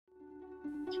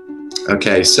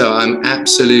Okay, so I'm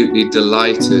absolutely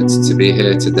delighted to be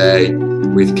here today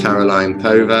with Caroline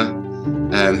Pover,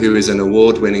 who is an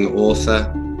award-winning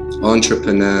author,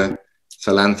 entrepreneur,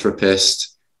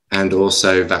 philanthropist, and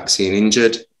also vaccine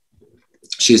injured.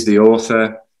 She's the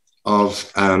author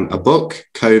of a book,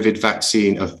 COVID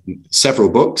vaccine, of several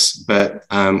books, but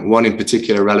one in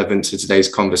particular relevant to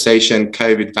today's conversation,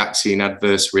 COVID Vaccine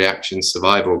Adverse Reaction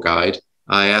Survival Guide.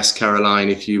 I asked Caroline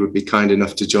if you would be kind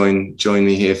enough to join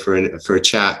me here for a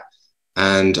chat,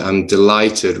 and I'm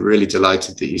delighted, really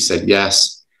delighted that you said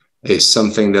yes. It's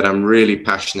something that I'm really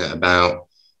passionate about,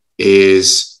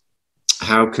 is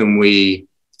how can we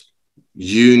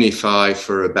unify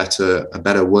for a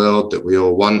better world that we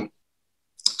all want,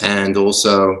 and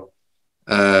also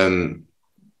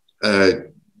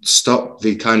stop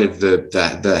the kind of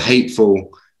the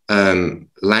hateful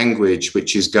language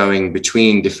which is going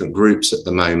between different groups at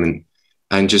the moment,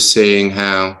 and just seeing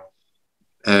how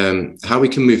we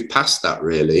can move past that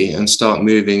really and start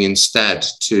moving instead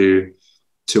to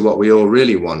what we all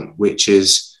really want, which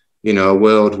is, you know, a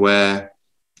world where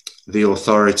the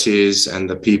authorities and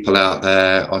the people out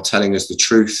there are telling us the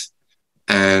truth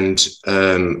and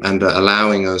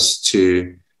allowing us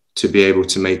to be able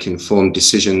to make informed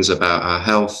decisions about our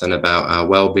health and about our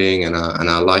well-being and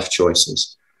our life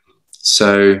choices.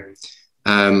 So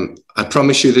I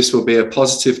promise you this will be a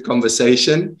positive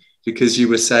conversation, because you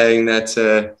were saying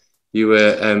that you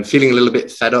were feeling a little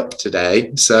bit fed up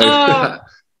today. So how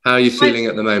are you feeling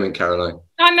at the moment, Caroline?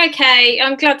 I'm okay.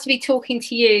 I'm glad to be talking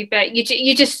to you, but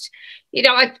you just, you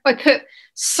know, I put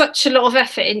such a lot of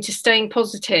effort into staying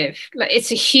positive. Like,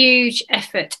 it's a huge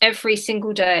effort every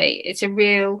single day. It's a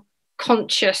real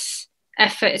conscious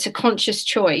effort. It's a conscious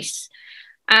choice.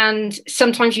 And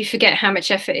sometimes you forget how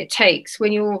much effort it takes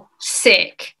when you're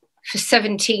sick for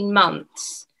 17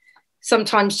 months.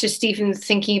 Sometimes just even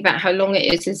thinking about how long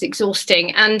it is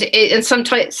exhausting. And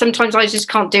sometimes I just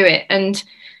can't do it. And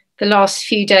the last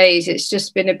few days, it's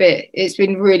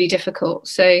been really difficult.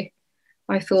 So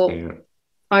I thought, yeah,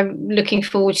 I'm looking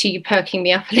forward to you perking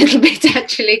me up a little bit,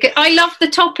 actually. I love the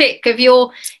topic of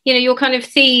your kind of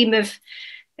theme of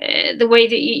the way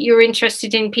that you're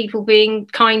interested in people being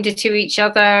kinder to each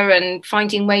other and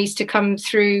finding ways to come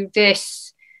through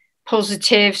this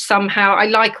positive somehow. I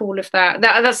like all of that.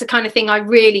 That's the kind of thing I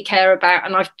really care about,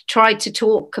 and I've tried to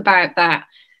talk about that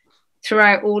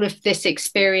throughout all of this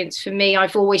experience. For me,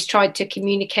 I've always tried to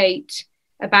communicate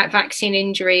about vaccine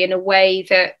injury in a way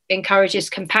that encourages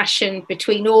compassion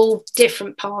between all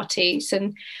different parties,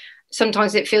 and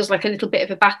sometimes it feels like a little bit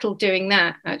of a battle doing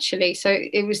that, actually. So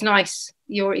it was nice,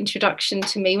 your introduction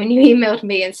to me when you emailed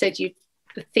me and said the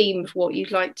theme of what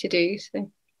you'd like to do. So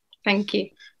thank you.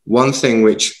 One thing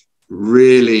which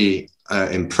really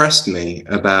impressed me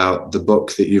about the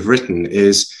book that you've written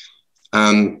is,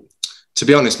 to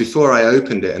be honest, before I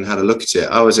opened it and had a look at it,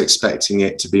 I was expecting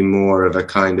it to be more of a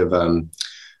kind of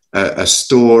a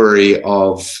story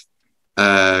of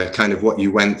kind of what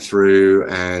you went through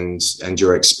and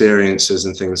your experiences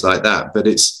and things like that. But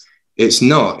it's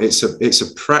not. It's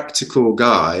a practical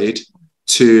guide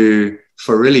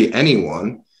for really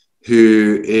anyone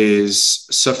who is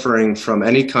suffering from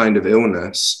any kind of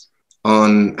illness,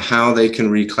 on how they can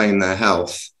reclaim their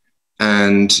health.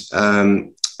 And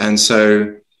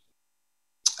so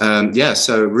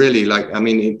so really, like, I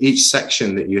mean, in each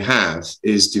section that you have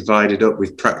is divided up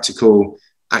with practical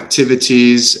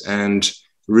activities and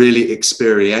really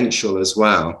experiential as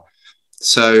well.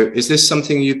 So is this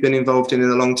something you've been involved in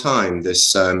a long time,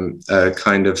 this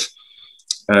kind of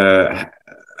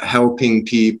helping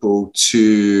people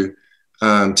to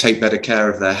take better care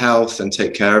of their health and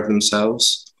take care of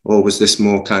themselves? Or was this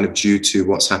more kind of due to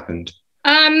what's happened?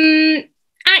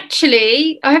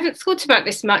 Actually, I haven't thought about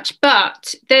this much,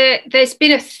 but there's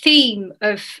been a theme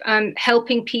of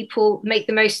helping people make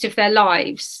the most of their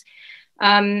lives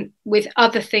with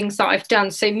other things that I've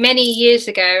done. So many years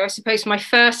ago, I suppose my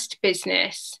first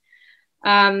business,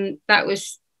 that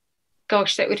was,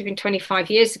 gosh, that would have been 25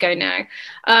 years ago now,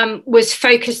 was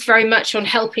focused very much on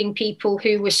helping people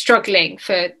who were struggling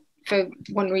for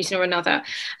one reason or another.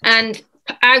 And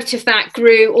out of that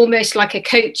grew almost like a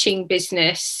coaching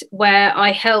business where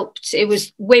I helped, it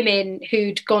was women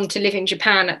who'd gone to live in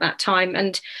Japan at that time,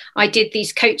 and I did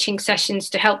these coaching sessions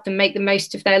to help them make the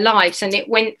most of their lives. And it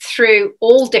went through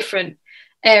all different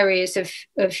areas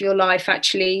of your life,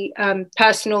 actually,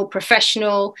 personal,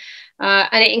 professional,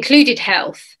 and it included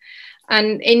health.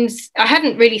 And I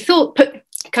hadn't really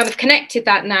connected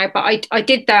that now, but I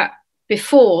did that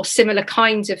before, similar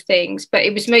kinds of things, but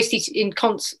it was mostly in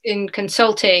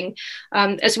consulting,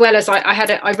 as well as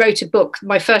I wrote a book.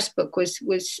 My first book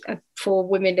was for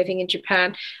women living in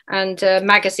Japan, and a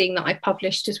magazine that I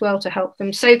published as well to help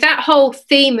them. So that whole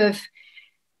theme of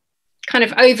kind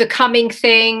of overcoming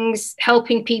things,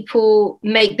 helping people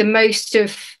make the most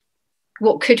of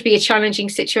what could be a challenging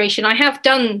situation. I have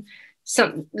done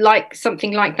something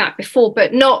like that before,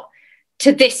 but not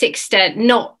to this extent,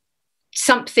 not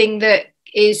something that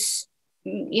is,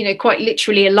 you know, quite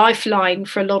literally a lifeline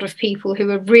for a lot of people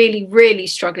who are really, really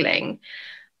struggling.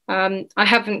 I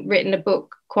haven't written a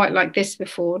book quite like this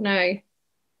before, no. I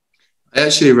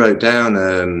actually wrote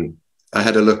down, I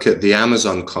had a look at the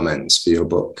Amazon comments for your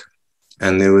book,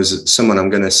 and there was someone, I'm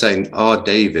going to say R.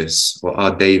 Davis or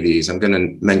R. Davies. I'm going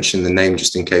to mention the name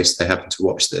just in case they happen to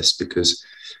watch this, because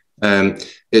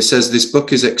it says this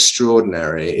book is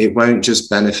extraordinary. It won't just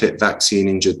benefit vaccine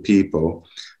injured people,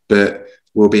 but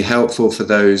will be helpful for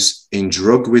those in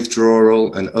drug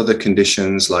withdrawal and other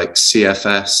conditions like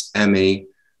CFS, ME,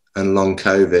 and long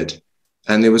COVID.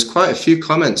 And there was quite a few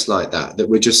comments like that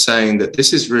were just saying that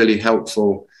this is really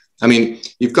helpful. I mean,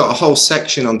 you've got a whole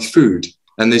section on food,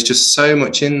 and there's just so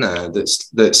much in there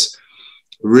that's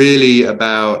really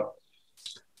about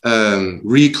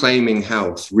reclaiming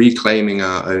health, reclaiming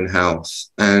our own health.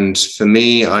 And for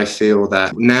me, I feel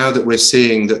that now that we're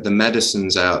seeing that the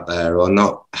medicines out there are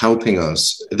not helping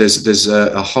us, there's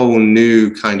a whole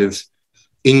new kind of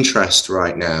interest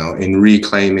right now in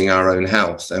reclaiming our own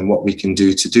health and what we can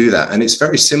do to do that. And it's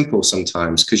very simple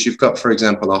sometimes, because you've got, for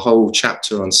example, a whole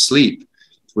chapter on sleep,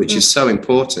 which is so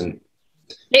important.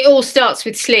 It all starts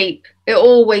with sleep. It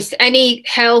always, any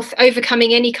health,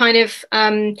 overcoming any kind of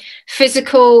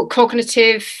physical,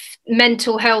 cognitive,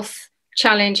 mental health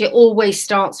challenge, it always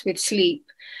starts with sleep.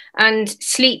 And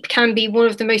sleep can be one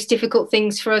of the most difficult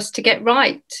things for us to get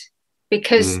right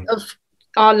because of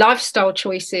our lifestyle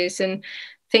choices and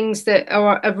things that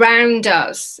are around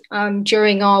us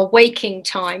during our waking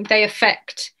time. They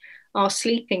affect our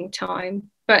sleeping time.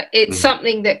 But it's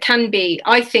something that can be,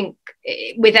 I think,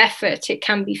 with effort, it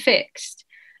can be fixed.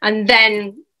 And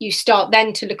then you start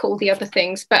then to look at all the other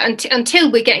things. But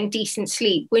until we're getting decent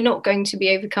sleep, we're not going to be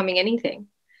overcoming anything.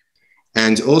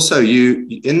 And also, you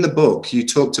in the book, you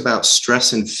talked about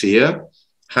stress and fear.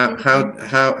 How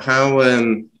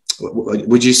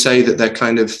would you say that they're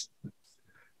kind of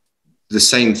the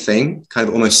same thing, kind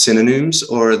of almost synonyms,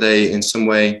 or are they in some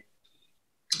way?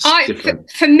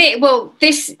 For me,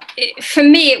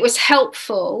 it was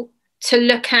helpful to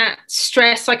look at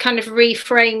stress. I kind of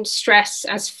reframed stress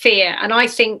as fear. And I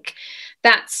think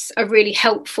that's a really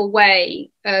helpful way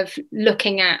of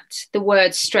looking at the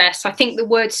word stress. I think the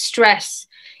word stress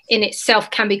in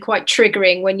itself can be quite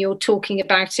triggering when you're talking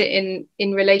about it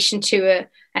in relation to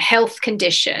a health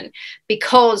condition,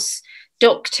 because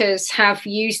doctors have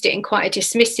used it in quite a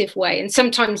dismissive way, and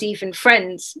sometimes even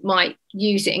friends might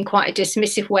use it in quite a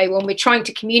dismissive way when we're trying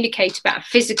to communicate about a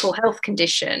physical health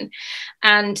condition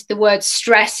and the word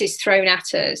stress is thrown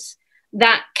at us.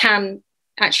 That can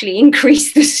actually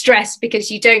increase the stress because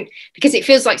it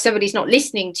feels like somebody's not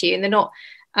listening to you and they're not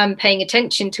paying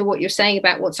attention to what you're saying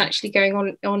about what's actually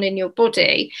going on in your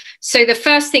body. So the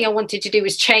first thing I wanted to do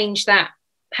was change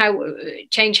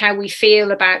how we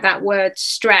feel about that word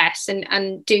stress,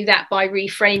 and do that by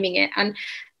reframing it. And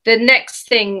the next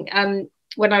thing,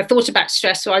 when I thought about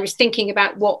stress, so I was thinking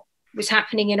about what was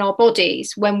happening in our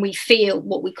bodies when we feel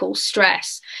what we call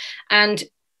stress. And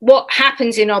what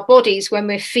happens in our bodies when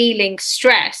we're feeling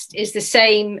stressed is the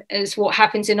same as what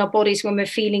happens in our bodies when we're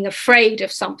feeling afraid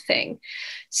of something.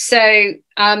 So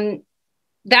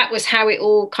that was how it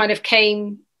all kind of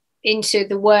came into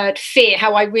the word fear,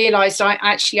 how I realized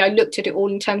I looked at it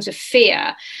all in terms of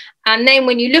fear. And then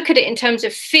when you look at it in terms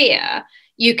of fear,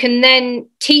 you can then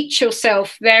teach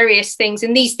yourself various things,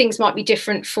 and these things might be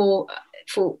different for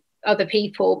other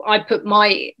people. I put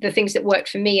the things that worked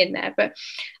for me in there, but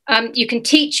you can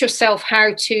teach yourself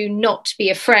how to not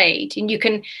be afraid, and you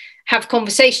can have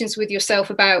conversations with yourself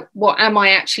about what am I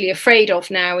actually afraid of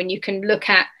now, and you can look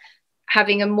at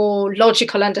having a more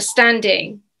logical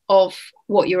understanding of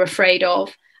what you're afraid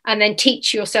of, and then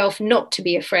teach yourself not to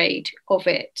be afraid of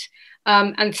it.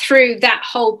 And through that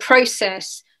whole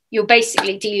process, you're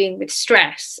basically dealing with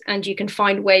stress, and you can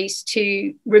find ways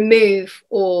to remove,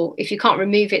 or if you can't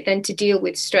remove it, then to deal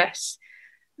with stress.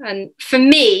 And for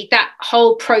me, that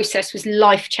whole process was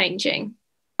life-changing.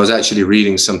 I was actually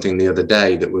reading something the other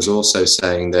day that was also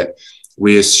saying that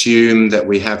we assume that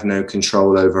we have no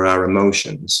control over our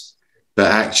emotions,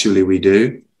 but actually we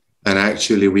do. And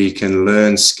actually we can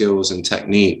learn skills and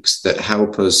techniques that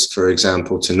help us, for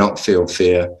example, to not feel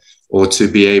fear, or to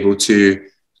be able to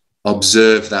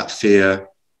observe that fear,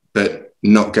 but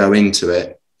not go into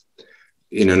it,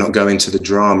 you know, not go into the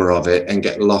drama of it and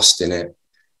get lost in it.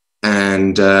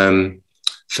 And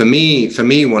for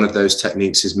me, one of those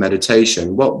techniques is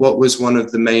meditation. What was one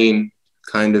of the main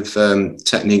kind of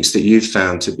techniques that you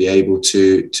found to be able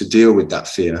to deal with that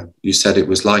fear? You said it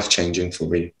was life-changing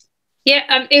for you.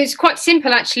 Yeah, it was quite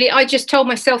simple, actually. I just told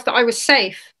myself that I was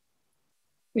safe.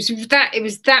 It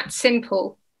was that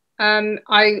simple.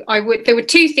 There were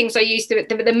two things I used.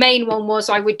 The main one was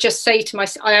I would just say to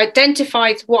myself, I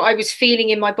identified what I was feeling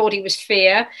in my body was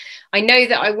fear. I know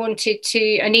that I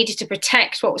needed to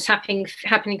protect what was happening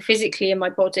physically in my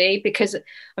body, because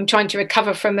I'm trying to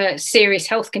recover from a serious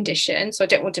health condition. So I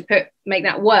don't want to make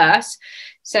that worse.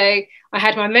 So I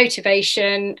had my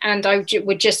motivation, and I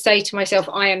would just say to myself,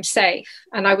 I am safe.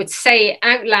 And I would say it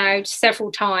out loud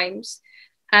several times.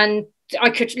 And I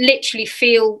could literally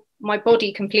feel my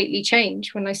body completely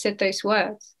change when I said those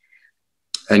words.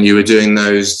 And you were doing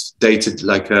those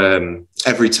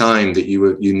every time that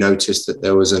you noticed that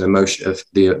there was an emotion of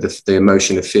the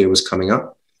emotion of fear was coming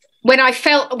up? When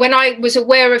I was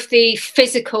aware of the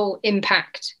physical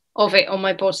impact of it on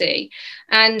my body.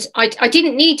 And I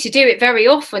didn't need to do it very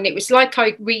often. It was like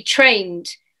I retrained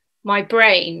my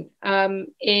brain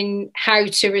in how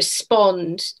to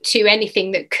respond to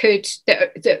anything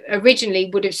that originally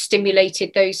would have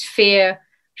stimulated those fear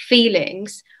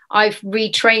feelings. I've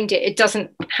retrained it. It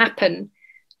doesn't happen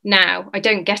now. I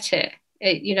don't get it.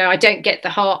 I don't get the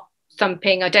heart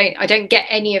thumping. I don't get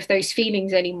any of those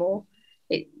feelings anymore.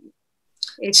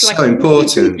 It's so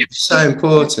important, so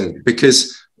important,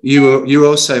 because you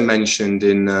also mentioned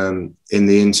in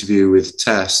the interview with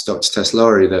Dr. Tess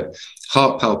Laurie, that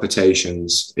heart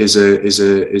palpitations is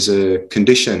a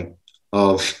condition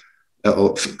of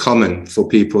common for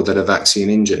people that are vaccine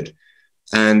injured,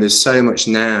 and there's so much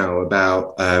now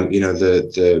about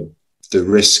the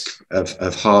risk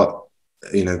of heart,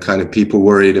 kind of people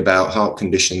worried about heart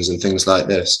conditions and things like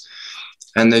this,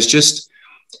 and there's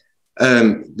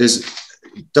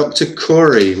Dr.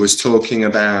 Corey was talking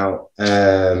about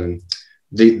the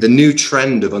new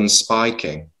trend of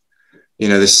unspiking,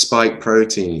 the spike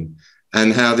protein,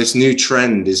 and how this new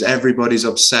trend is everybody's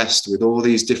obsessed with all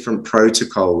these different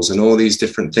protocols and all these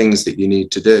different things that you need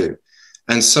to do.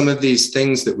 And some of these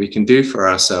things that we can do for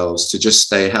ourselves to just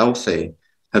stay healthy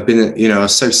have been, are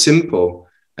so simple,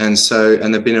 and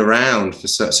they've been around for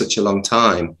such a long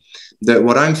time, that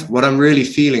what I'm really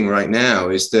feeling right now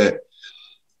is that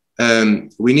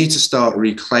we need to start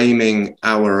reclaiming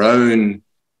our own,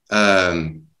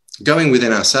 going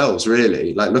within ourselves,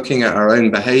 really, like looking at our own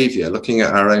behavior, looking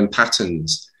at our own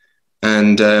patterns.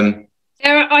 And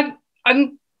I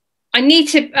need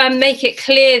to make it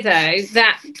clear, though,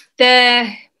 that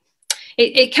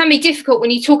it can be difficult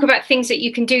when you talk about things that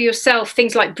you can do yourself,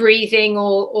 things like breathing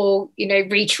or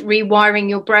rewiring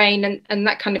your brain and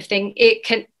that kind of thing. It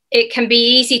can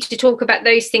be easy to talk about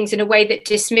those things in a way that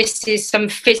dismisses some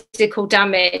physical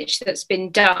damage that's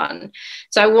been done.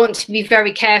 So I want to be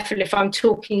very careful if I'm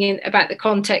talking about the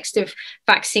context of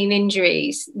vaccine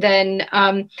injuries. Then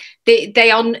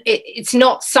it's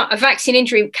not a vaccine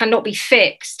injury cannot be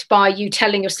fixed by you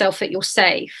telling yourself that you're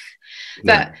safe.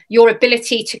 No. But your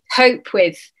ability to cope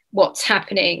with what's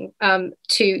happening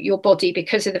to your body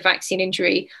because of the vaccine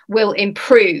injury will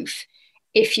improve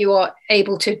if you are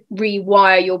able to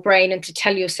rewire your brain and to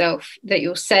tell yourself that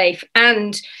you're safe.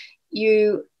 And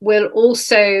you will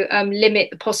also limit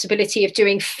the possibility of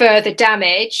doing further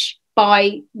damage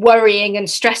by worrying and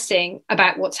stressing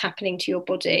about what's happening to your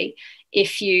body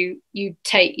if you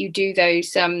do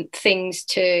those things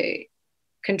to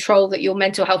control your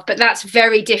mental health. But that's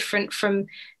very different from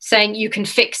saying you can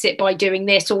fix it by doing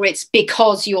this, or it's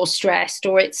because you're stressed,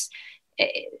 or it's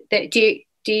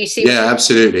do you see? Yeah,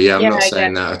 absolutely. Yeah, I'm not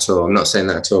saying that at all. I'm not saying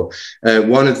that at all.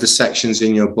 One of the sections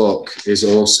in your book is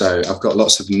also, I've got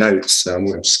lots of notes, so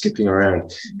I'm skipping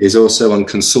around, is also on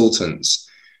consultants.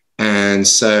 And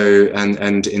so,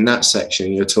 and in that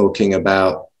section, you're talking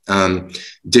about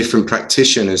different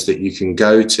practitioners that you can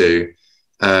go to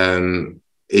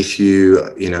if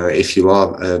you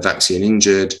are vaccine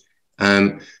injured.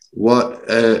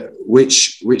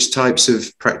 Which types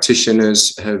of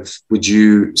practitioners would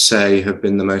you say have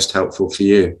been the most helpful for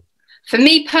you? For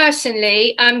me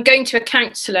personally, going to a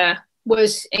counsellor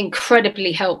was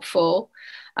incredibly helpful.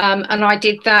 And I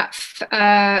did that,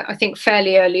 I think,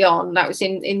 fairly early on. That was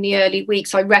in the early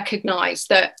weeks. I recognised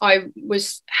that I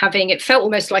was it felt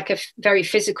almost like a very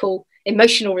physical,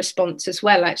 emotional response as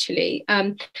well, actually.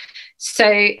 So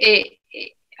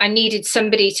needed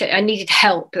I needed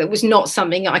help. That was not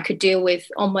something I could deal with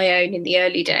on my own in the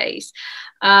early days.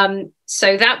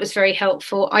 So that was very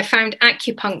helpful. I found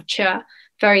acupuncture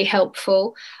very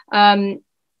helpful. And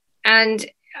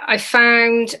I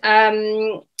found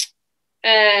a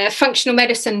functional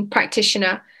medicine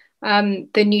practitioner,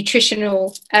 the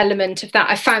nutritional element of that.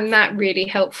 I found that really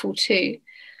helpful too.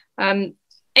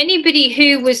 Anybody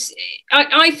who was,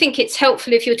 I think it's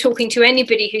helpful if you're talking to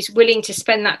anybody who's willing to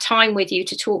spend that time with you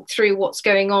to talk through what's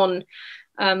going on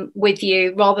with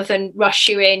you, rather than rush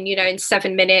you in, you know, in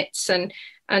 7 minutes and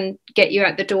get you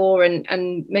out the door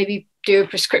and maybe do a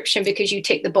prescription because you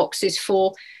tick the boxes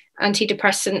for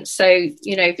antidepressants. So,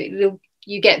 you know,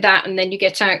 you get that and then you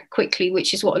get out quickly,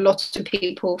 which is what a lot of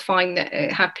people find that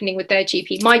happening with their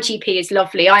GP. My GP is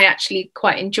lovely. I actually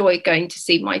quite enjoy going to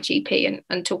see my GP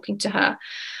and talking to her.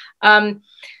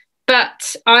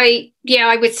 But I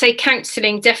would say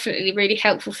counselling definitely really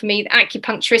helpful for me, the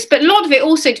acupuncturist. But a lot of it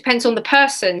also depends on the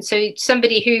person. So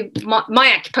somebody who, my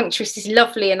acupuncturist is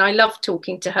lovely and I love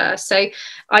talking to her. So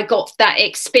I got that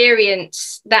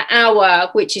experience, that hour,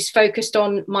 which is focused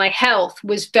on my health,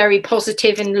 was very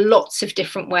positive in lots of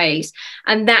different ways.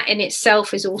 And that in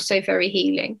itself is also very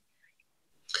healing.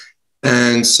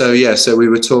 And so, yeah, so we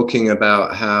were talking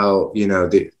about how, you know,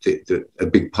 a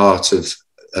big part of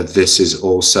this is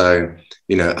also,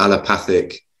 you know,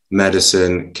 allopathic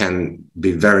medicine can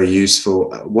be very useful.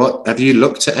 What have you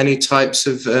looked at any types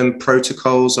of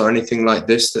protocols or anything like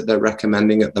this that they're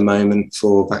recommending at the moment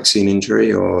for vaccine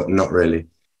injury, or not really?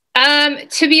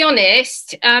 To be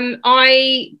honest,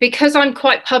 because I'm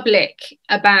quite public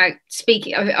about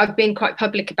speaking, I've been quite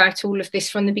public about all of this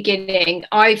from the beginning.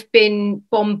 I've been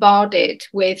bombarded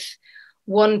with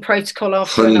one protocol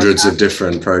after hundreds another. of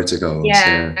different protocols.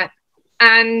 Yeah.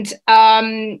 And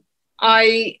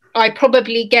I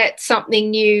probably get something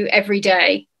new every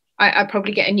day. I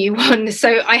probably get a new one.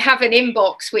 So I have an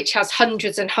inbox which has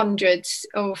hundreds and hundreds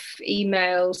of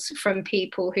emails from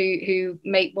people who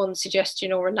make one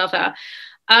suggestion or another.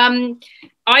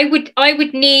 I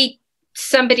would need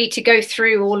somebody to go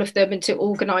through all of them and to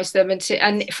organise them and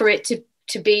for it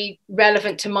to be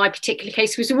relevant to my particular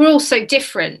case, because we're all so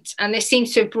different, and there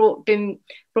seems to have been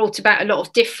brought about a lot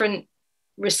of different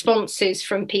responses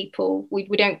from people. We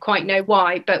don't quite know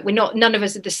why, but none of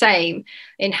us are the same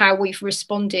in how we've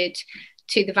responded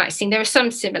to the vaccine. There are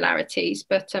some similarities,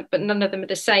 but none of them are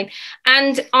the same.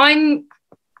 And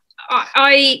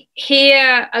I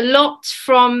hear a lot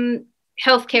from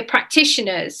healthcare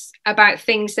practitioners about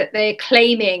things that they're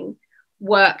claiming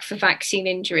work for vaccine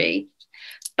injury,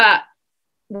 but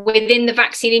within the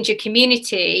vaccine injury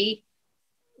community,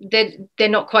 they're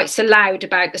not quite so loud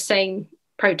about the same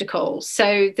protocols.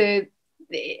 So do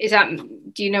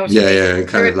you know what I mean? Yeah,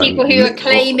 there are people who are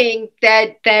claiming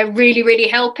they're really, really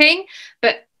helping,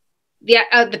 but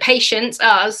the patients,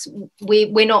 us,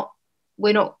 we're not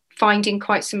finding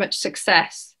quite so much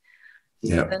success.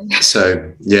 Yeah.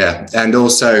 So yeah, and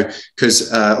also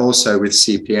because also with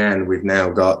CPN, we've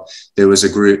now there was a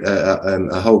group,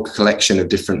 a whole collection of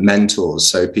different mentors.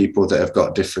 So people that have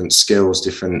got different skills,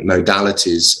 different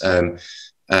modalities.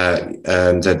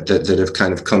 That have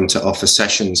kind of come to offer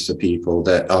sessions for people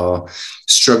that are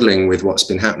struggling with what's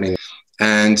been happening.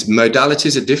 And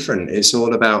modalities are different. It's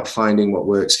all about finding what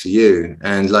works for you.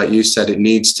 And like you said, it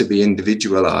needs to be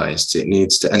individualized.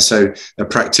 And so a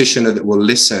practitioner that will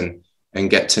listen and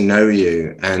get to know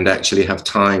you and actually have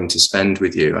time to spend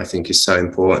with you, I think is so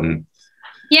important.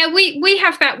 Yeah, we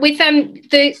have that with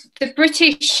the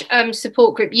British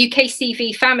support group,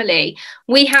 UKCV Family.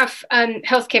 We have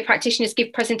healthcare practitioners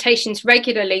give presentations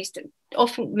regularly,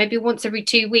 often maybe once every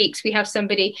 2 weeks. We have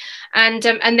somebody, and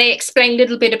they explain a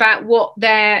little bit about what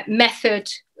their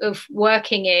method of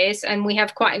working is, and we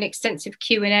have quite an extensive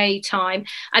Q&A time.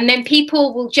 And then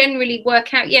people will generally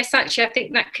work out, yes, actually, I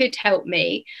think that could help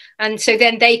me, and so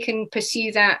then they can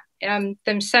pursue that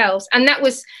themselves. And that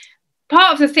was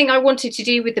part of the thing I wanted to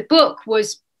do with the book,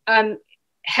 was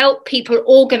help people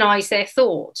organize their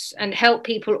thoughts and help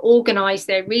people organize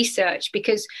their research,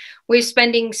 because we're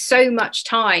spending so much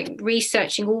time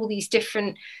researching all these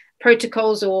different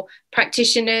protocols or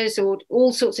practitioners or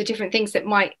all sorts of different things that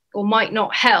might or might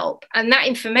not help, and that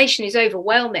information is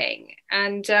overwhelming.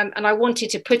 And I wanted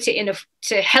to put it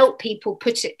to help people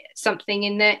put it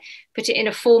in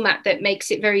a format that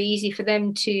makes it very easy for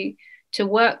them to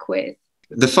work with.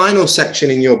 The final section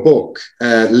in your book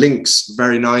links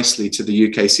very nicely to the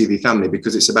UKCV Family,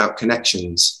 because it's about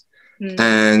connections.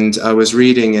 And I was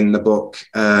reading in the book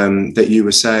that you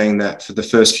were saying that for the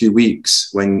first few weeks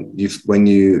when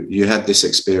you had this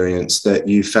experience, that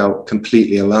you felt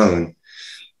completely alone.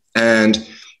 And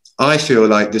I feel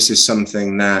like this is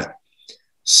something that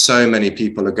so many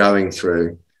people are going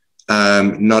through.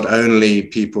 Not only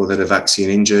people that are vaccine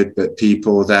injured, but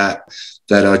people that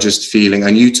are just feeling,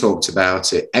 and you talked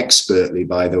about it expertly,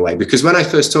 by the way, because when I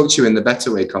first talked to you in the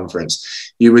Better Way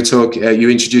conference, you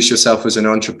introduced yourself as an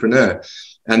entrepreneur.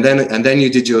 And then you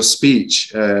did your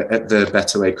speech at the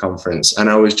Better Way conference, and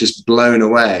I was just blown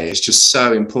away. It's just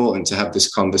so important to have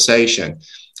this conversation,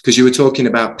 because you were talking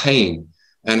about pain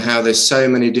and how there's so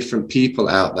many different people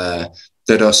out there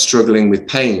that are struggling with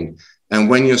pain. And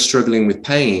when you're struggling with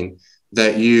pain,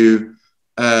 that you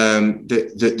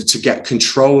to get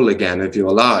control again of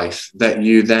your life, that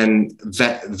you then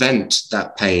vent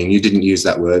that pain. You didn't use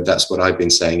that word. That's what I've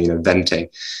been saying, venting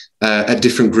at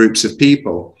different groups of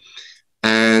people.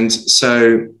 And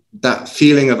so that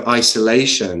feeling of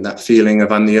isolation, that feeling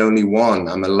of I'm the only one,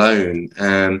 I'm alone.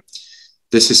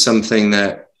 This is something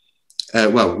that,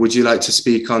 well, would you like to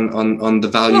speak on the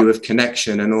value of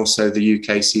connection and also the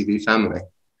UKCV family?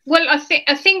 Well, I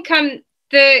think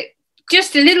the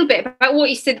just a little bit about what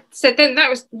you said then, that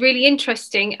was really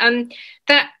interesting. And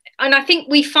I think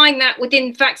we find that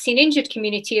within vaccine injured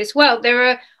community as well.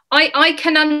 I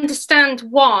can understand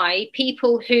why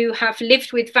people who have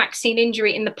lived with vaccine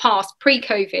injury in the past,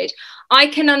 pre-COVID, I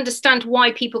can understand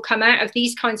why people come out of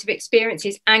these kinds of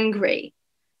experiences angry,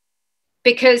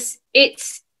 because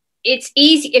it's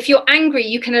easy. If you're angry,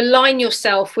 you can align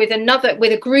yourself with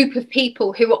a group of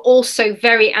people who are also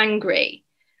very angry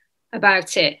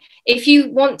about it. If you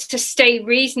want to stay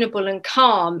reasonable and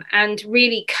calm and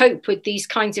really cope with these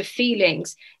kinds of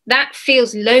feelings, that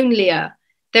feels lonelier.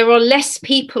 There are less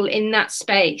people in that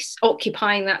space,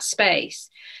 occupying that space.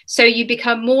 So you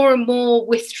become more and more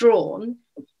withdrawn,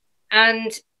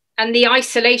 and the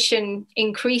isolation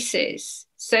increases.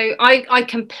 So I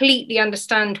completely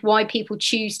understand why people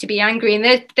choose to be angry. And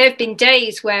there have been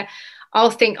days where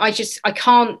I'll think, I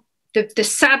can't, the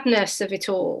sadness of it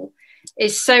all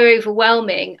is so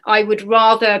overwhelming. I would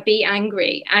rather be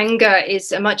angry. Anger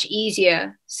is a much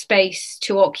easier space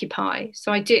to occupy.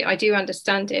 So I do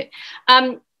understand it.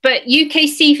 But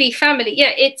UKCV family,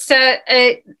 yeah, it's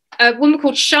a woman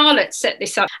called Charlotte set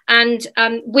this up. And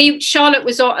Charlotte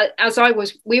was on, as I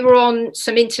was, we were on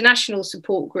some international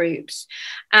support groups,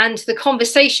 and the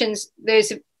conversations,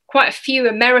 there's quite a few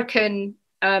American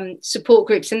support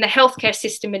groups, and the healthcare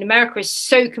system in America is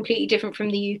so completely different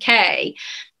from the UK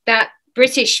that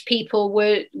British people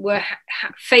were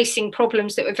facing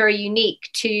problems that were very unique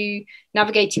to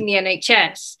navigating the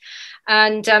NHS.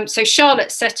 And so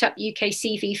Charlotte set up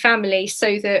UKCV family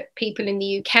so that people in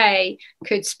the UK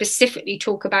could specifically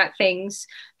talk about things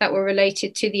that were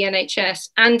related to the NHS.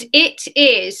 And it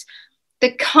is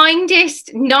the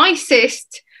kindest,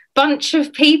 nicest bunch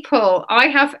of people I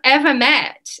have ever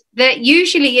met. That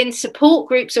usually in support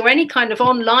groups or any kind of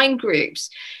online groups,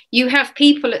 you have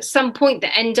people at some point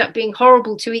that end up being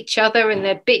horrible to each other, and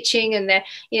they're bitching and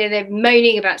they're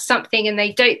moaning about something, and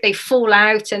they fall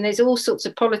out, and there's all sorts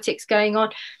of politics going on.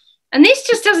 And this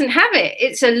just doesn't have it.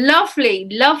 It's a lovely,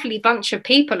 lovely bunch of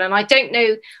people. And I don't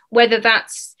know whether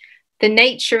that's the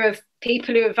nature of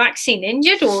people who are vaccine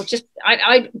injured, or just,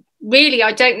 I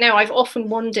don't know. I've often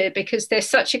wondered, because they're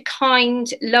such a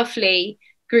kind, lovely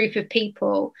group of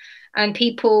people. And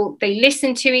people, they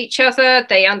listen to each other.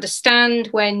 They understand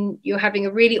when you're having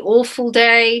a really awful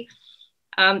day.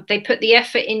 They put the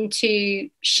effort into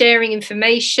sharing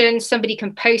information. Somebody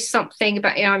can post something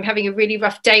about, I'm having a really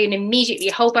rough day, and immediately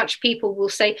a whole bunch of people will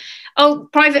say, oh,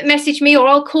 private message me, or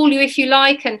I'll call you if you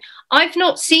like. And I've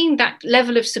not seen that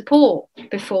level of support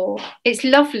before. It's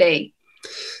lovely.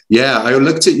 Yeah, I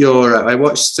looked at I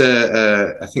watched,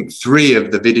 I think 3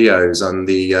 of the videos on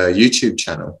the YouTube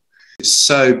channel. It's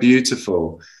so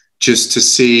beautiful just to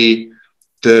see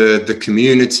the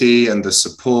community and the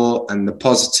support and the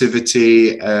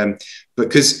positivity.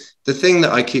 Because the thing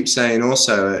that I keep saying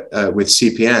also with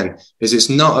CPN is it's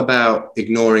not about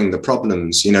ignoring the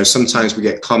problems. Sometimes we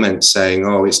get comments saying,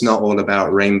 oh, it's not all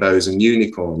about rainbows and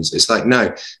unicorns. It's like,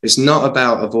 no, it's not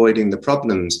about avoiding the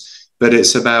problems, but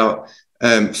it's about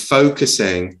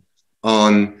focusing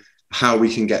on how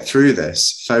we can get through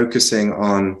this, focusing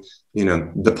on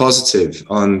the positive,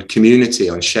 on community,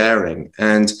 on sharing.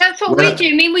 And that's what we do.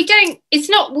 I mean, we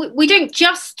don't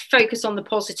just focus on the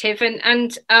positive,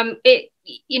 and it,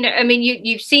 I mean,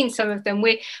 you've seen some of them.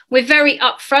 We're very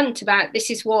upfront about this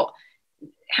is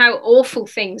how awful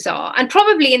things are. And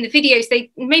probably in the videos,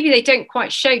 maybe they don't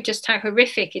quite show just how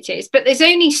horrific it is, but there's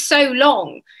only so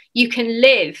long you can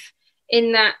live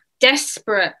in that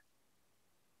desperate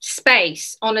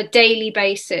space on a daily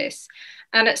basis.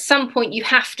 And at some point you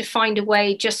have to find a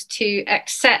way just to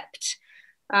accept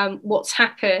what's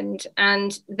happened,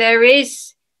 and there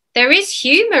is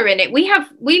humour in it. We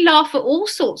laugh at all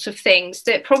sorts of things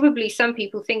that probably some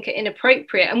people think are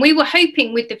inappropriate, and we were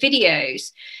hoping with the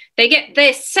videos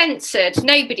they're censored.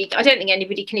 I don't think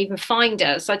anybody can even find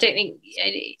us. I don't think,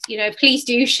 please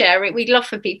do share it. We'd love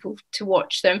for people to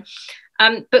watch them.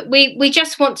 But we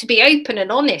just want to be open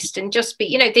and honest and just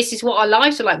be, this is what our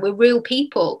lives are like. We're real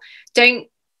people. Don't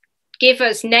give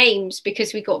us names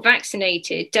because we got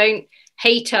vaccinated. Don't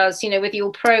hate us, whether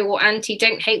you're pro or anti.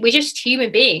 Don't hate. We're just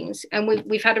human beings, and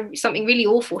we've had something really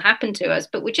awful happen to us,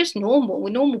 but we're just normal.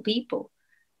 We're normal people.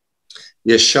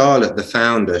 Yeah, Charlotte, the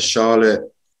founder, Charlotte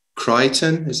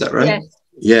Crichton, is that right?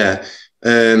 Yes.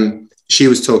 Yeah. She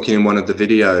was talking in one of the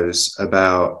videos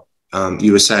about,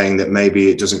 you were saying that maybe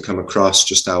it doesn't come across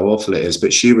just how awful it is,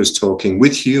 but she was talking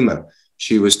with humour.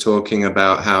 She was talking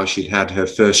about how she'd had her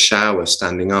first shower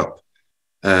standing up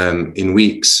in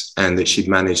weeks, and that she'd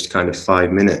managed kind of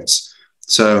 5 minutes.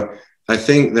 So I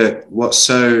think that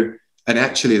and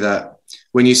actually that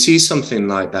when you see something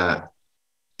like that,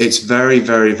 it's very,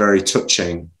 very, very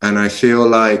touching. And I feel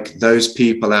like those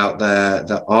people out there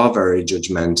that are very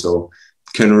judgmental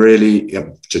can really,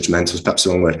 judgmental is perhaps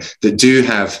the wrong word, that do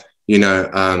have,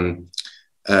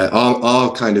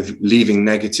 are kind of leaving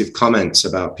negative comments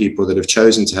about people that have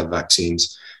chosen to have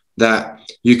vaccines, that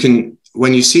you can,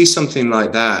 when you see something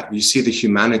like that, you see the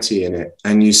humanity in it.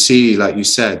 And you see, like you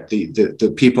said,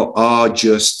 the people are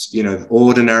just,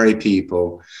 ordinary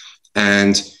people,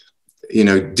 and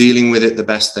dealing with it the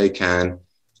best they can,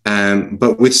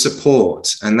 but with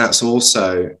support. And that's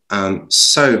also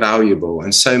so valuable,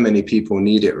 and so many people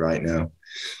need it right now.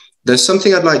 There's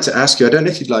something I'd like to ask you. I don't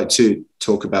know if you'd like to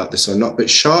talk about this or not, but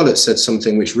Charlotte said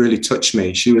something which really touched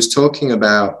me. She was talking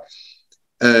about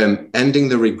ending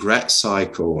the regret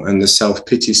cycle and the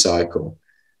self-pity cycle,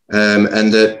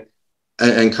 and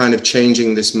kind of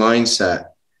changing this mindset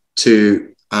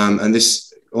to, and this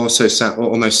also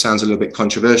almost sounds a little bit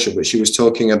controversial, but she was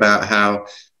talking about how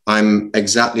I'm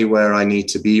exactly where I need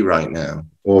to be right now.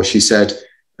 Or she said,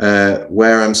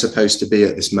 where I'm supposed to be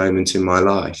at this moment in my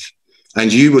life.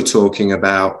 And you were talking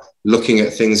about looking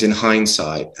at things in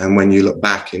hindsight, and when you look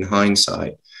back in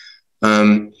hindsight.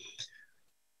 How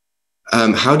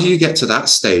do you get to that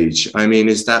stage? I mean,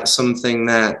 is that something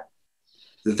is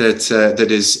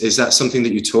that something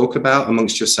that you talk about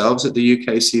amongst yourselves at the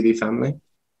UKCV family?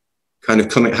 Kind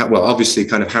of obviously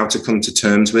kind of how to come to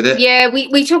terms with it. Yeah,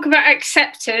 we talk about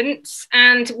acceptance,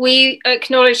 and we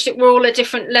acknowledge that we're all at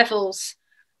different levels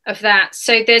of that.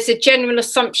 So there's a general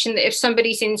assumption that if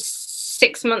somebody's in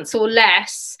 6 months or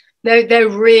less, they're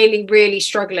really, really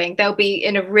struggling. They'll be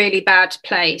in a really bad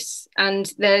place.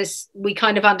 And we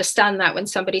kind of understand that when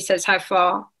somebody says how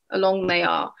far along they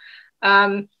are.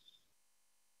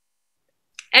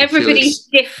 Everybody's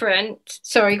different.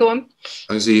 Sorry, go on.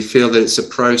 So you feel that it's a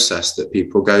process that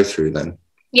people go through then?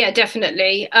 Yeah,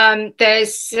 definitely.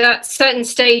 There's certain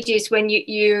stages when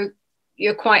you're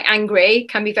quite angry,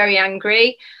 can be very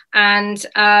angry, and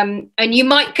you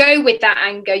might go with that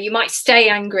anger. You might stay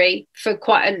angry for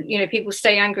people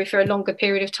stay angry for a longer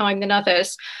period of time than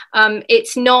others.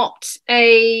 It's not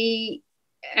a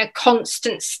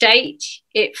constant state.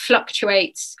 It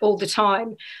fluctuates all the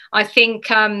time. I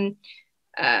think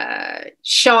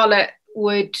Charlotte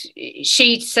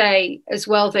she'd say as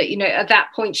well that at that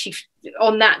point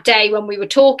on that day when we were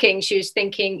talking, she was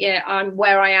thinking, yeah, I'm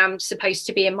where I am supposed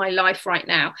to be in my life right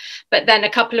now. But then a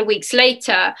couple of weeks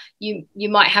later, you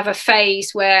might have a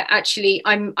phase where actually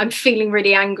I'm feeling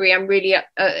really angry, I'm really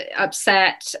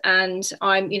upset, and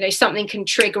I'm something can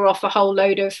trigger off a whole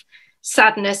load of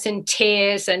sadness and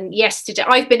tears. And yesterday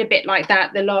I've been a bit like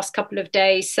that the last couple of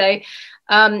days. So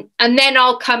and then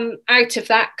I'll come out of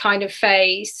that kind of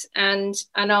phase, and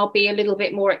I'll be a little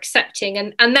bit more accepting,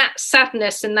 and that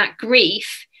sadness and that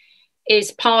grief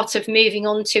is part of moving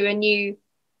on to a new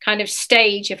kind of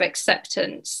stage of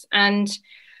acceptance. And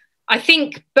I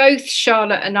think both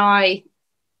Charlotte and I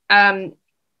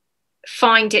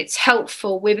find it's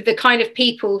helpful with the kind of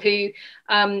people who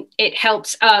it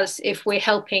helps us if we're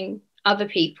helping other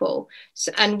people.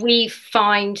 And we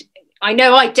find, I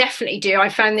know I definitely do, I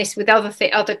found this with other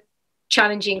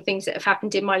challenging things that have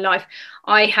happened in my life.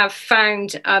 I have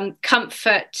found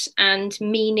comfort and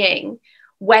meaning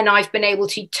when I've been able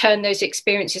to turn those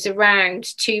experiences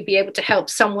around to be able to help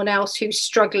someone else who's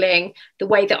struggling the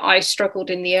way that I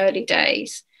struggled in the early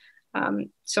days.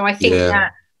 So I think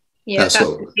that's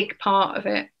a big part of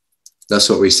it. that's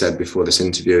what we said before this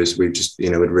interview, is we just, you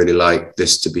know, would really like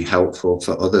this to be helpful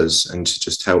for others and to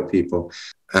just help people.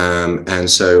 And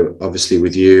so obviously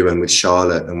with you and with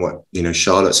Charlotte and what, you know,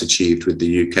 Charlotte's achieved with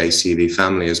the UK CV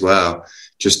family as well,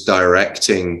 just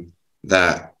directing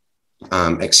that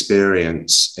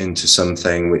experience into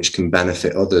something which can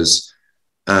benefit others.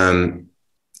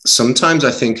 Sometimes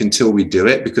I think until we do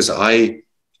it, because I've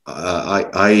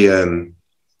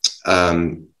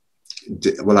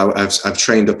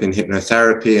trained up in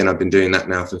hypnotherapy, and I've been doing that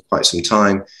now for quite some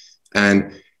time.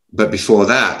 But before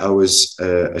that, I was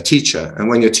a teacher. And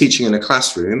when you're teaching in a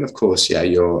classroom, of course, yeah,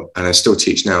 and I still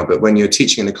teach now, but when you're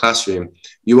teaching in a classroom,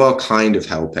 you are kind of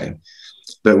helping.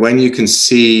 But when you can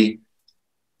see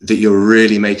that you're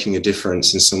really making a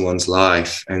difference in someone's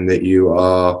life, and that you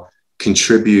are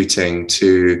contributing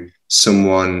to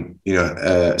someone, you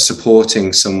know,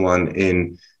 supporting someone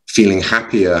in feeling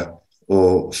happier,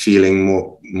 or feeling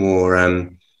more,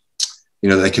 you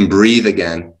know, they can breathe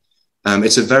again.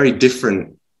 It's a very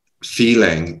different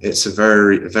feeling. It's a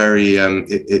very,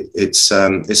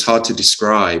 it's hard to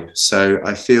describe. So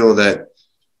I feel that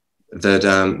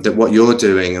what you're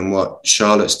doing and what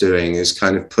Charlotte's doing is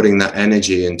kind of putting that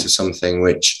energy into something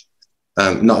which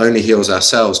not only heals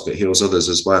ourselves, but heals others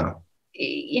as well.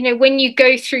 You know, when you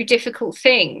go through difficult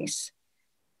things,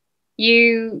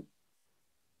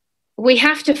 we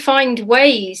have to find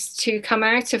ways to come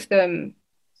out of them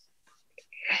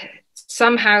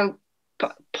somehow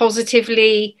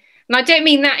positively. And I don't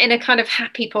mean that in a kind of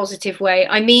happy, positive way.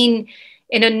 I mean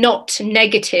in a not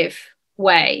negative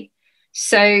way.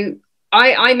 So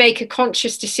I make a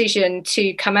conscious decision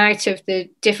to come out of the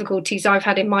difficulties I've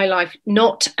had in my life,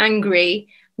 not angry,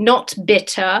 not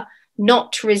bitter,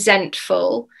 not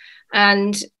resentful.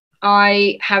 And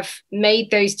I have made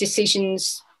those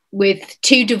decisions with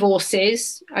 2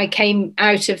 divorces. I came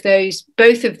out of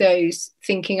both of those,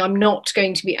 thinking I'm not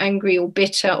going to be angry or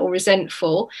bitter or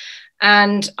resentful.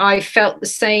 And I felt the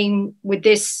same with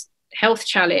this health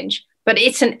challenge. But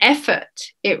it's an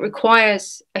effort. It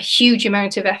requires a huge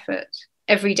amount of effort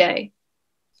every day.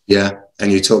 Yeah.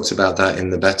 And you talked about that in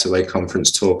the Better Way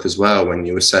conference talk as well, when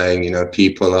you were saying, you know,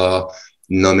 people are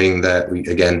numbing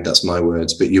again, that's my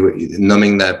words, but you were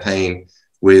numbing their pain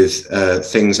with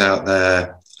things out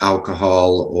there,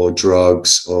 alcohol or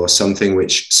drugs or something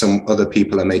which some other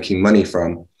people are making money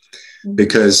from. Mm-hmm.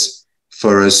 Because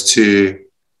for us to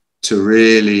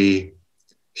really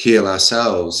heal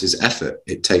ourselves is effort.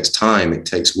 It takes time, it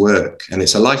takes work, and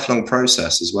it's a lifelong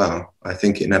process as well. I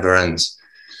think it never ends.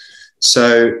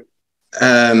 So,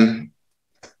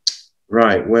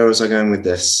 right, where was I going with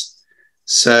this?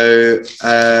 So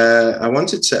I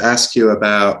wanted to ask you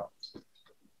about,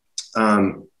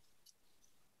 and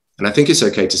I think it's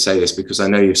okay to say this because I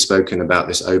know you've spoken about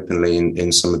this openly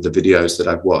in some of the videos that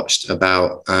I've watched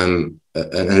about an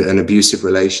abusive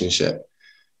relationship.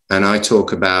 And I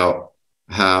talk about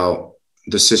how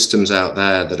the systems out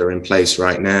there that are in place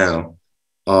right now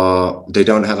they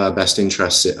don't have our best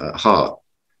interests at heart.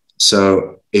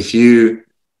 So if you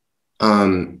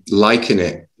liken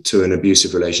it to an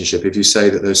abusive relationship, if you say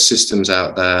that those systems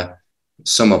out there,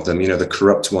 some of them, you know, the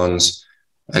corrupt ones,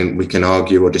 and we can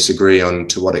argue or disagree on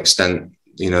to what extent,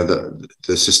 you know,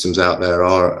 the systems out there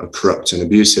are corrupt and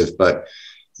abusive, but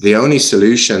the only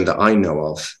solution that I know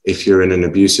of, if you're in an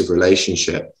abusive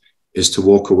relationship, is to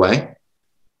walk away.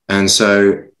 And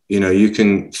so, you know, you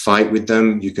can fight with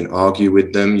them, you can argue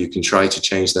with them, you can try to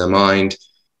change their mind,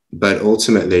 but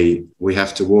ultimately we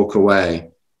have to walk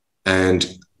away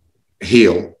and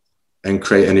heal and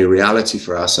create a new reality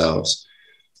for ourselves.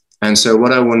 And so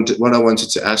what I wanted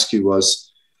to ask you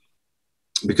was,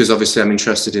 because obviously I'm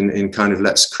interested in kind of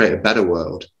let's create a better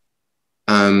world.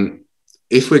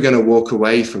 If we're going to walk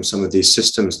away from some of these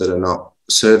systems that are not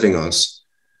serving us,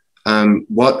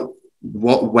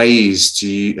 what ways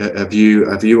have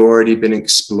you already been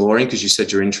exploring? Because you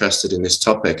said you're interested in this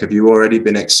topic. Have you already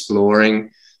been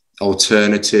exploring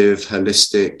alternative,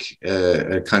 holistic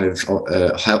kind of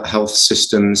health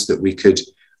systems that we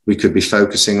could be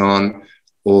focusing on,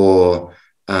 or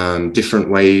different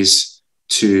ways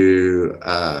to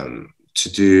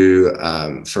do?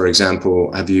 For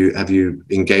example, have you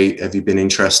been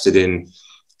interested in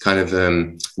kind of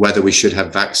whether we should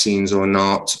have vaccines or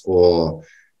not, or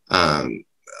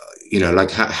you know,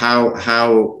 like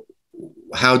how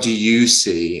do you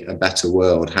see a better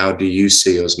world? How do you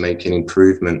see us making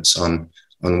improvements on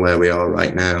where we are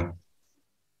right now?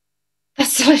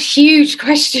 That's a huge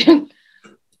question.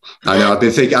 I know I've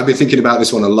been thinking about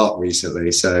this one a lot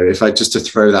recently. So if I just to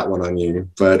throw that one on you,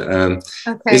 but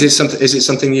okay. Is it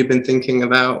something you've been thinking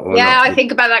about? Or yeah, not? I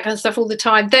think about that kind of stuff all the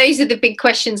time. Those are the big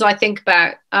questions I think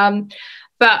about.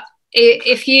 But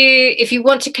if you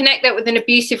want to connect that with an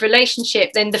abusive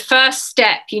relationship, then the first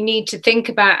step you need to think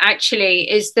about actually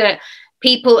is that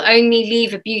people only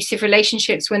leave abusive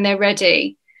relationships when they're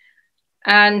ready.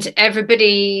 And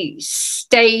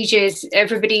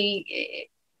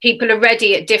people are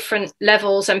ready at different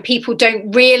levels, and people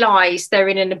don't realize they're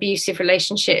in an abusive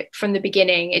relationship from the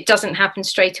beginning. It doesn't happen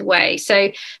straight away.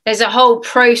 So there's a whole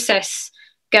process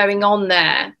going on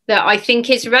there that I think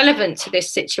is relevant to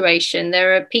this situation.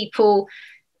 There are people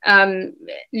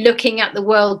looking at the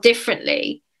world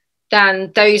differently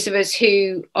than those of us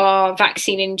who are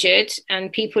vaccine injured,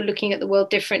 and people looking at the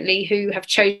world differently who have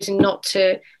chosen not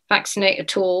to vaccinate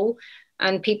at all,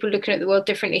 and people looking at the world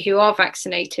differently who are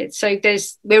vaccinated. So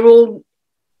we're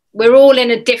all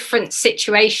in a different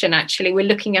situation. Actually, we're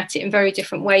looking at it in very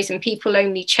different ways, and people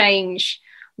only change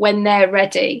when they're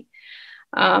ready.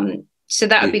 So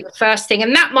that would be the first thing,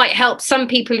 and that might help some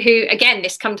people who, again,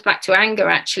 this comes back to anger.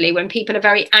 Actually, when people are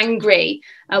very angry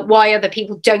at why other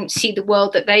people don't see the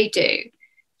world that they do,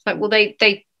 it's like, well, they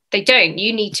don't.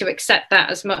 You need to accept that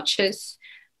as much as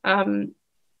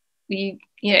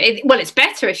it's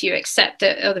better if you accept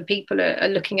that other people are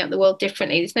looking at the world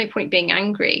differently. There's no point being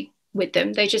angry with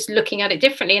them. They're just looking at it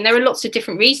differently. And there are lots of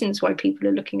different reasons why people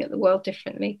are looking at the world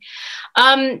differently.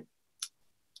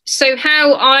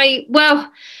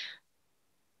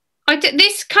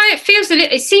 This kind of feels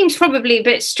it seems probably a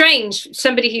bit strange,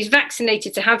 somebody who's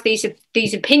vaccinated, to have these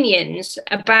opinions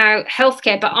about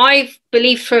healthcare. But I've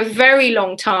believed for a very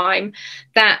long time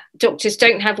that doctors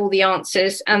don't have all the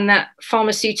answers, and that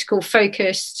pharmaceutical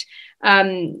focused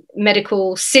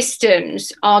medical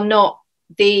systems are not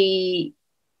the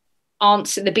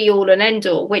answer, the be all and end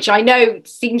all, which I know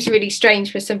seems really strange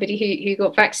for somebody who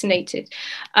got vaccinated.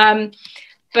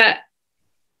 But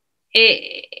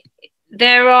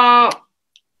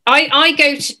I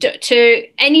go to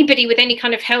anybody with any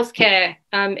kind of healthcare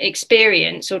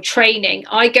experience or training.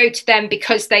 I go to them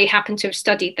because they happen to have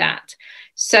studied that.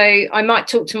 So I might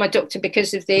talk to my doctor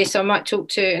because of this. I might talk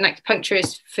to an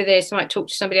acupuncturist for this. I might talk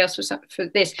to somebody else for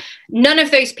this. None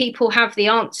of those people have the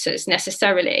answers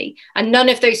necessarily, and none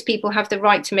of those people have the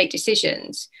right to make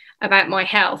decisions about my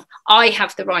health. I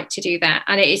have the right to do that,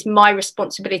 and it is my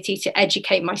responsibility to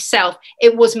educate myself.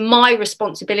 It was my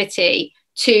responsibility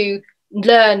to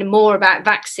learn more about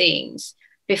vaccines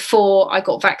before I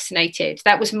got vaccinated.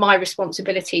 That was my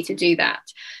responsibility to do that.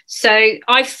 So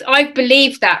I've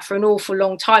believed that for an awful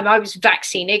long time. I was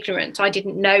vaccine ignorant. I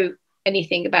didn't know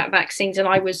anything about vaccines, and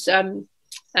I was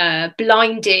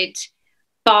blinded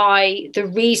by the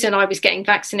reason I was getting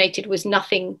vaccinated was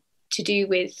nothing to do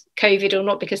with COVID, or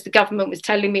not because the government was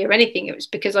telling me or anything. It was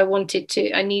because I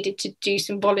needed to do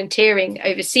some volunteering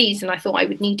overseas, and I thought I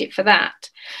would need it for that.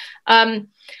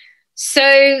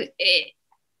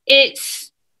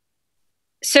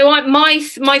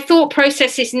 My thought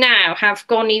processes now have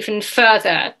gone even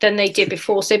further than they did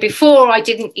before. So before, I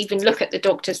didn't even look at the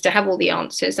doctors to have all the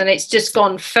answers, and it's just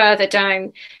gone further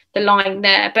down the line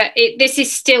there. But this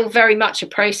is still very much a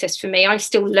process for me. I'm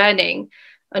still learning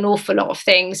an awful lot of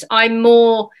things. I'm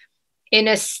more in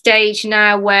a stage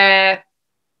now where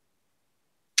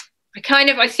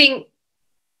I think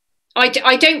I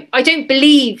don't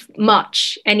believe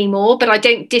much anymore, but I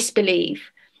don't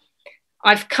disbelieve.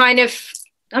 I'm trying to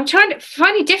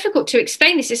find it difficult to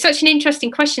explain this. It's such an interesting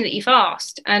question that you've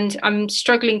asked, and I'm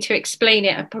struggling to explain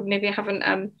it. Maybe I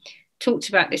haven't talked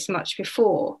about this much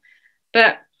before,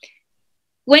 but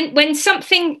when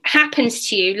something happens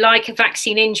to you, like a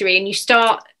vaccine injury, and you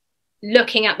start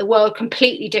looking at the world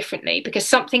completely differently because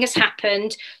something has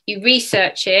happened, you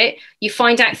research it, you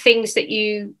find out things that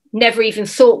you never even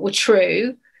thought were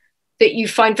true, that you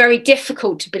find very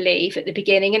difficult to believe at the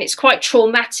beginning. And it's quite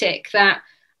traumatic, that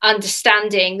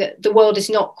understanding that the world is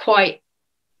not quite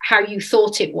how you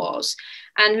thought it was.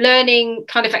 And learning,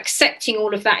 kind of accepting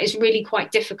all of that, is really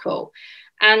quite difficult.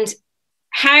 And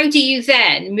how do you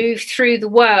then move through the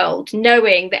world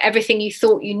knowing that everything you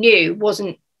thought you knew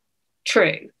wasn't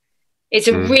true? It's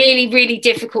a really, really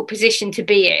difficult position to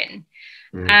be in.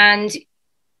 And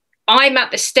I'm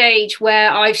at the stage where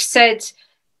I've said,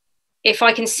 if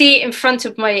I can see it in front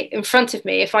of me,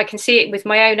 if I can see it with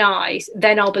my own eyes,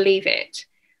 then I'll believe it.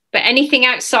 But anything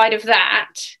outside of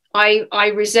that,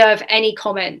 I reserve any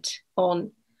comment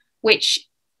on, which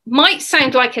might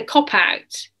sound like a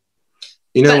cop-out.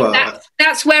 You know what?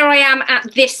 That's where I am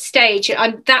at this stage.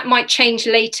 That might change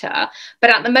later, but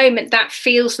at the moment, that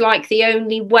feels like the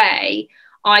only way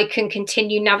I can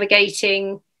continue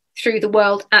navigating through the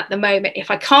world at the moment.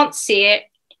 If I can't see it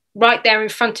right there in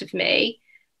front of me,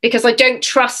 because I don't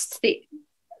trust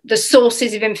the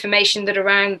sources of information that are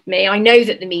around me. I know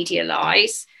that the media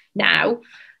lies now,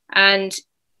 And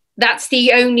that's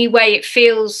the only way it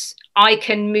feels I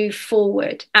can move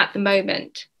forward at the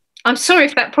moment. I'm sorry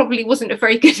if that probably wasn't a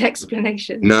very good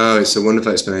explanation. No, it's a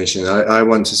wonderful explanation. I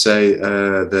want to say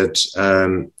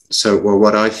well,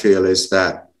 what I feel is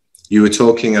that you were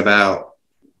talking about,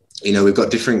 we've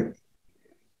got different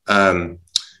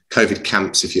COVID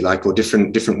camps, if you like, or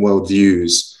different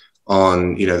worldviews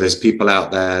on, there's people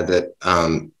out there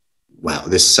that, well,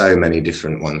 there's so many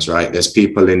different ones, right? There's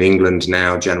people in England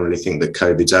now generally think that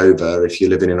COVID's over. If you're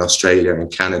living in Australia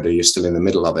and Canada, you're still in the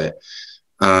middle of it.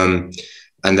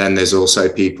 And then there's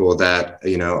also people that,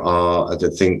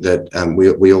 that think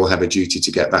that we all have a duty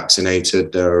to get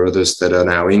vaccinated. There are others that are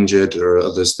now injured. There are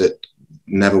others that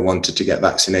never wanted to get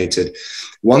vaccinated.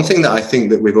 One thing that I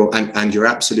think that we've all, and you're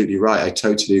absolutely right, I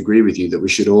totally agree with you, that we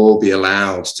should all be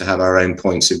allowed to have our own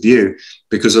points of view,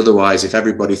 because otherwise, if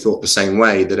everybody thought the same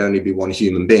way, there'd only be one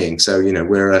human being. So,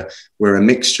 we're a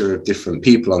mixture of different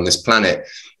people on this planet.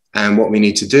 And what we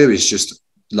need to do is just,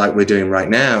 like we're doing right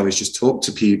now, is just talk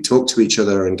to each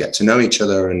other and get to know each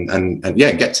other, and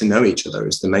get to know each other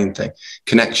is the main thing,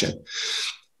 connection.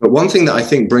 But one thing that I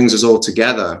think brings us all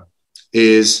together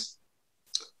is,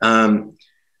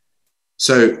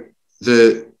 so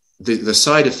the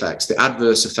side effects, the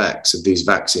adverse effects of these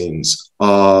vaccines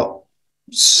are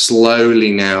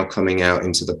slowly now coming out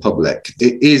into the public.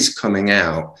 It is coming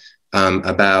out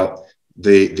about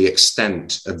the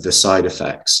extent of the side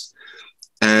effects.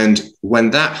 And when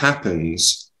that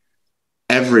happens,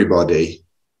 everybody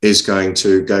is going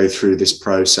to go through this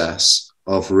process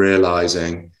of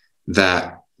realizing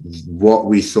that what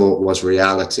we thought was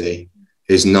reality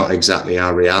is not exactly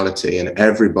our reality. And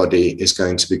everybody is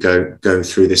going to be go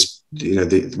through this,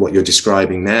 what you're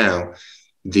describing now,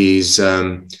 these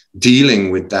dealing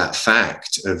with that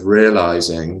fact of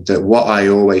realizing that what I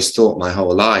always thought my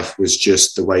whole life was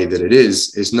just the way that it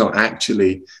is not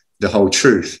actually the whole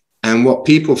truth. And what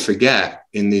people forget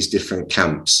in these different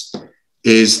camps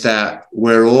is that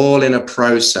we're all in a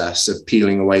process of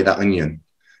peeling away that onion,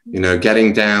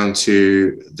 getting down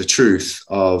to the truth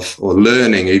of, or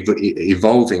learning,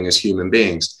 evolving as human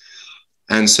beings.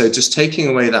 And so just taking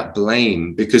away that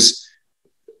blame, because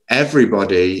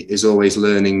everybody is always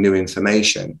learning new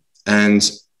information. And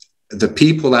the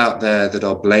people out there that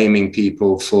are blaming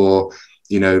people for,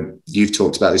 you've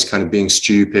talked about this kind of being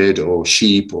stupid or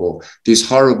sheep, or these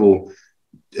horrible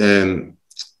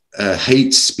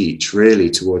hate speech really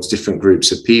towards different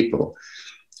groups of people,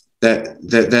 that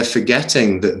they're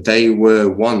forgetting that they were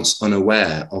once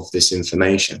unaware of this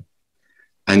information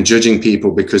and judging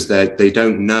people because they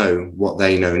don't know what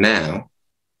they know now,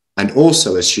 and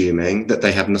also assuming that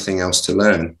they have nothing else to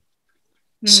learn.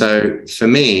 So for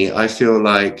me, I feel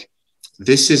like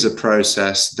this is a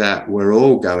process that we're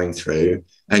all going through.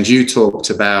 And you talked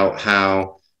about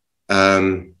how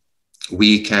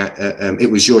we can, it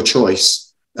was your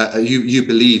choice. You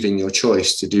believe in your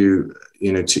choice to do,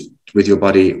 with your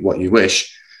body what you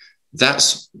wish.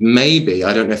 That's maybe,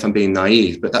 I don't know if I'm being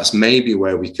naive, but that's maybe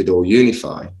where we could all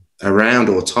unify around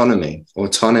autonomy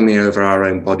over our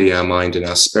own body, our mind, and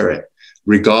our spirit,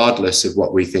 regardless of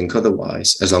what we think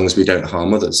otherwise, as long as we don't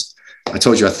harm others. I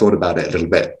told you I thought about it a little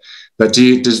bit, but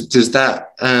does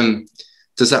that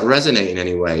resonate in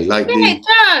any way? It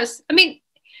does. I mean,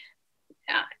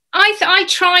 I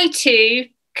try to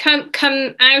come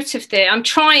out of this. I'm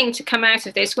trying to come out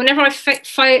of this whenever I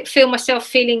feel myself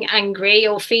feeling angry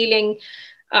or feeling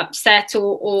upset,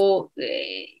 or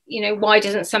why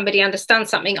doesn't somebody understand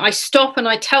something? I stop and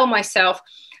I tell myself,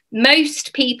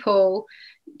 most people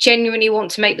genuinely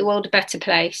want to make the world a better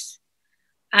place,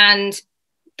 and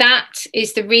that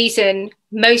is the reason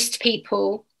most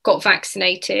people got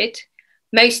vaccinated.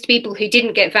 Most people who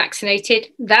didn't get vaccinated,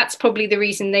 that's probably the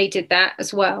reason they did that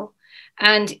as well.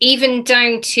 And even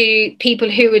down to people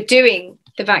who are doing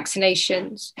the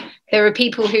vaccinations, there are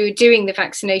people who are doing the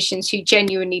vaccinations who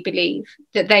genuinely believe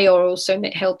that they are also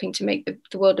helping to make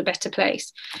the world a better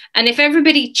place. And if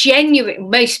everybody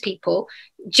most people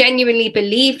genuinely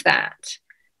believe that,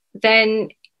 then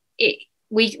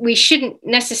we shouldn't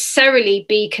necessarily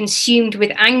be consumed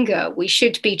with anger. We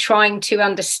should be trying to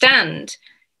understand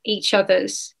each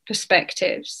other's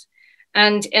perspectives.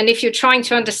 And if you're trying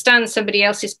to understand somebody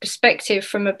else's perspective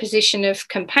from a position of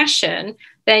compassion,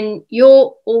 then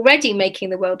you're already making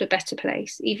the world a better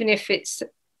place, even if it's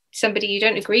somebody you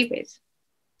don't agree with.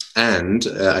 And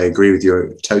I agree with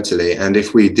you totally. And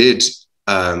if we did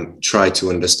try to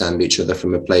understand each other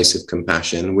from a place of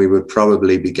compassion, we would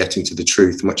probably be getting to the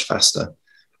truth much faster,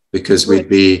 because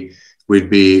we'd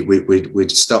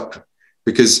stop,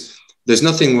 because there's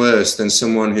nothing worse than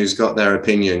someone who's got their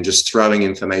opinion just throwing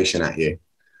information at you.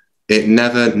 it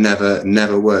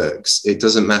never works. It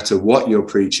doesn't matter what you're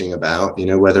preaching about, you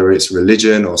know, whether it's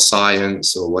religion or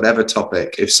science or whatever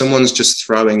topic. If someone's just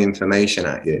throwing information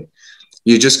at you,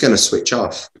 you're just going to switch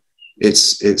off.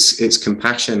 It's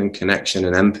compassion and connection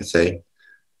and empathy.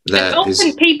 And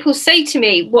often people say to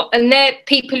me, and they're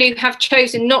people who have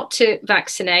chosen not to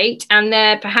vaccinate, and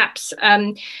they're perhaps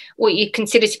what you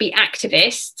consider to be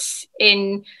activists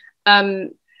in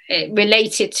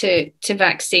related to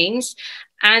vaccines.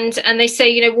 And they say,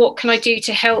 you know, what can I do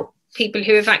to help people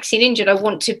who are vaccine injured? I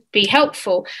want to be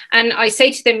helpful. And I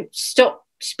say to them, stop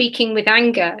speaking with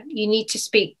anger. You need to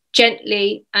speak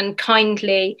gently and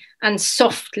kindly and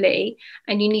softly,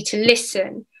 and you need to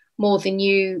listen more than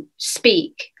you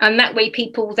speak. And that way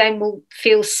people then will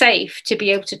feel safe to be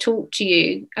able to talk to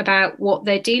you about what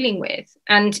they're dealing with.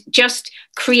 And just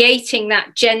creating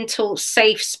that gentle,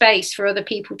 safe space for other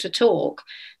people to talk,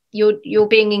 you're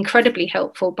being incredibly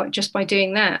helpful by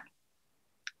doing that.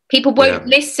 People won't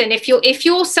listen if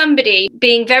you're somebody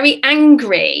being very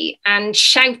angry and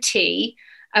shouty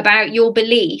about your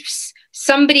beliefs.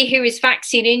 Somebody who is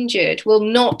vaccine injured will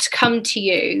not come to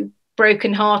you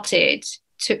brokenhearted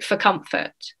for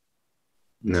comfort.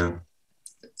 No,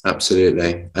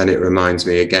 absolutely. And it reminds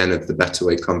me again of the Better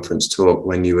Way conference talk,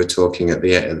 when you were talking at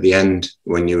the end,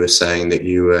 when you were saying that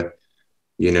you were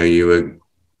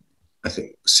I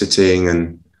think sitting,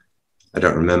 and I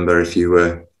don't remember if you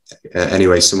were,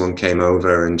 anyway, someone came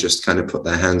over and just kind of put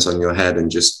their hands on your head and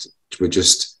just were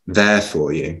just there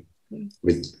for you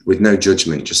with no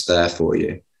judgment, just there for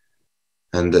you.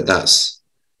 And that's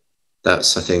I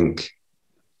think,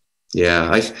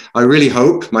 yeah, I really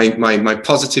hope my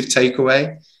positive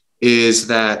takeaway is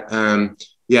that,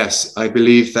 yes, I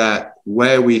believe that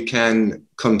where we can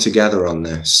come together on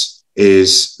this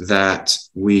is that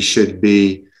we should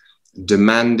be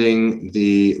demanding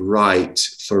the right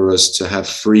for us to have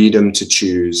freedom to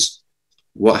choose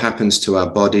what happens to our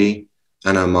body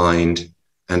and our mind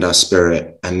and our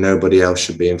spirit, and nobody else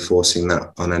should be enforcing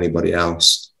that on anybody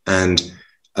else. And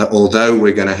although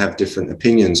we're going to have different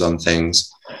opinions on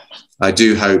things, I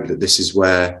do hope that this is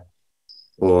where,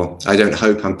 or I don't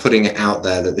hope, I'm putting it out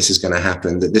there that this is going to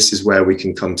happen, that this is where we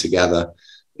can come together,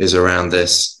 is around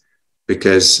this.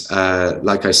 Because,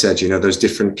 like I said, you know, those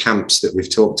different camps that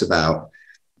we've talked about,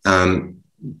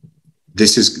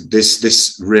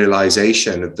 this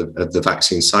realization of the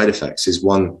vaccine side effects is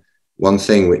one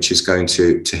thing which is going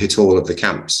to hit all of the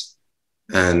camps,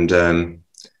 and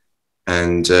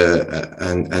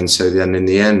so then in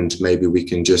the end, maybe we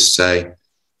can just say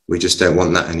we just don't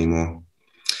want that anymore.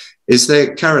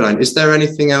 Caroline, is there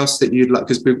anything else that you'd like?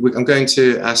 Because I'm going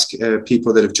to ask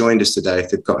people that have joined us today if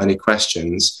they've got any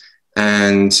questions.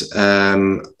 And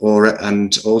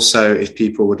also if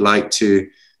people would like to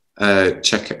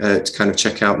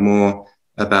check out more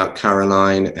about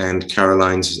Caroline and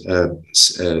Caroline's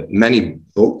many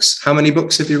books. How many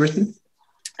books have you written?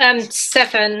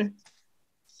 7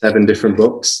 different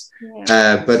books.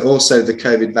 Yeah. But also the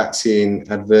COVID vaccine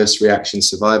adverse reaction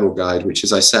survival guide, which,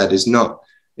 as I said, is not,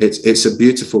 it's a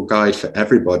beautiful guide for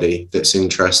everybody that's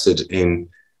interested in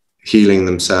healing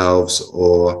themselves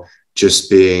or just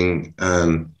being,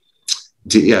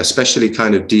 especially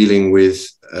kind of dealing with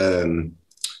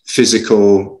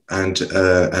physical and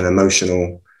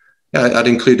emotional. Yeah, I'd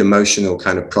include emotional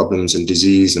kind of problems and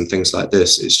disease and things like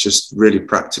this. It's just really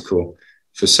practical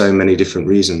for so many different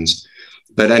reasons.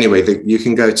 But anyway, you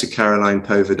can go to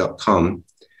carolinepover.com,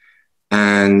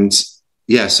 and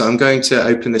yeah, so I'm going to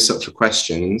open this up for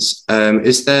questions.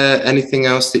 Is there anything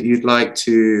else that you'd like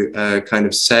to kind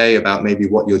of say about maybe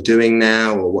what you're doing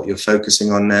now or what you're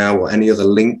focusing on now, or any other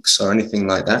links or anything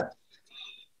like that?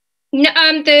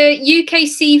 No, the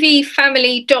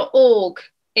ukcvfamily.org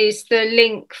is the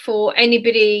link for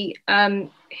anybody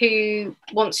who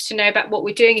wants to know about what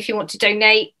we're doing. If you want to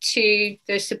donate to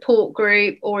the support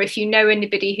group, or if you know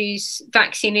anybody who's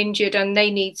vaccine injured and they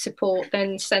need support,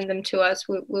 then send them to us.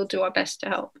 We'll do our best to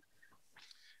help.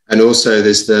 And also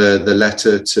there's the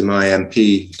Letter to My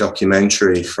MP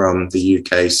documentary from the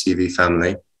UK CV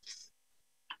family.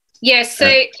 Yes, so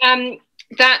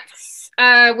that's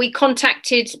we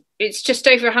contacted, it's just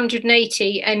over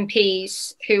 180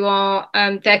 MPs who are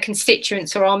their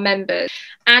constituents or our members.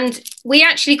 And we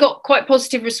actually got quite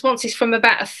positive responses from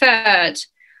about a third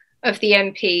of the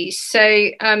MPs.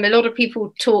 So a lot of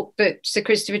people talk that Sir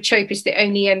Christopher Chope is the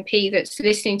only MP that's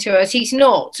listening to us. He's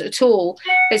not at all.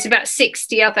 There's about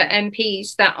 60 other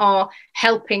MPs that are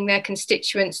helping their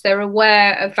constituents. They're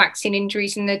aware of vaccine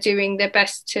injuries and they're doing their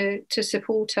best to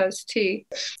support us too.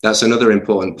 That's another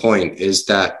important point, is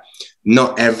that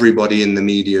not everybody in the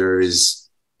media is,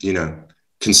 you know,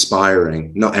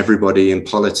 conspiring. Not everybody in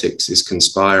politics is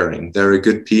conspiring. There are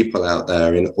good people out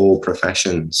there in all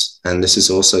professions. And this is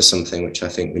also something which I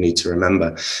think we need to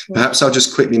remember. Perhaps I'll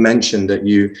just quickly mention that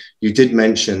you did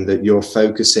mention that you're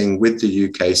focusing with the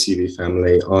UKCV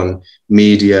family on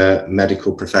media,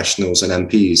 medical professionals and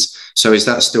MPs. So is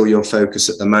that still your focus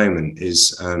at the moment,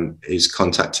 is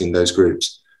contacting those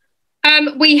groups?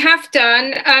 We have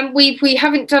done. We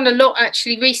haven't done a lot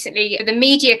actually recently. The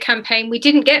media campaign, we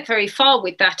didn't get very far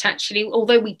with that actually,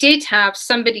 although we did have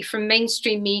somebody from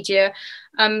mainstream media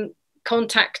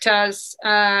contact us.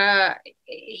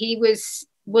 He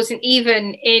wasn't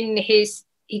even in his.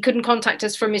 He couldn't contact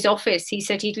us from his office. He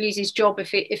said he'd lose his job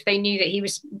if they knew that he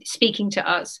was speaking to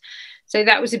us. So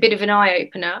that was a bit of an eye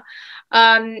opener.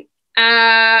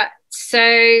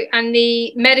 And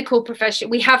the medical profession,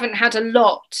 we haven't had a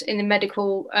lot in the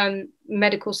medical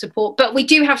support, but we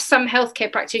do have some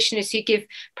healthcare practitioners who give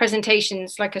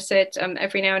presentations, like I said,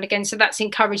 every now and again. So that's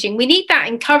encouraging. We need that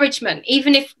encouragement,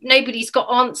 even if nobody's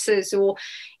got answers or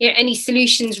any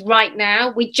solutions right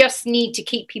now. We just need to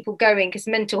keep people going, because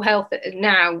mental health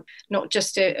now, not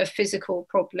just a physical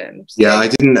problem. So. Yeah, I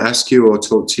didn't ask you or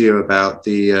talk to you about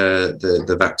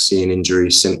the vaccine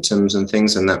injury symptoms and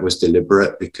things, and that was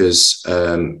deliberate because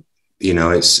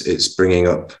it's bringing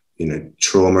up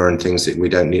trauma and things that we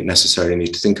don't necessarily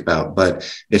need to think about. But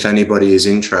if anybody is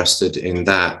interested in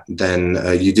that, then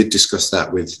you did discuss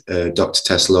that with Dr.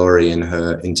 Tess Laurie in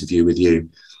her interview with you,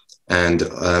 and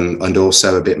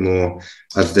also a bit more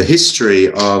of the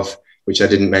history of, which I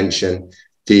didn't mention,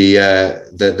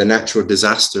 the natural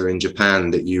disaster in Japan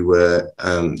that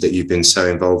you've been so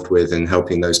involved with in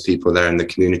helping those people there in the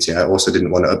community. I also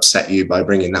didn't want to upset you by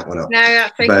bringing that one up. No,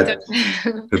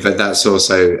 but that's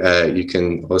also you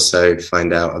can also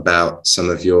find out about some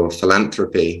of your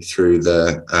philanthropy through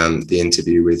the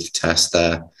interview with Tess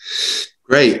there.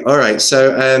 Great. All right.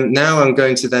 So now I'm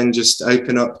going to then just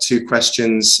open up to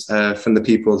questions from the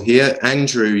people here.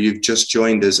 Andrew, you've just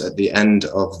joined us at the end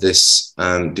of this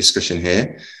discussion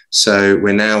here. So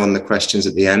we're now on the questions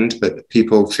at the end, but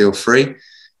people feel free.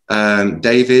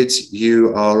 David,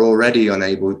 you are already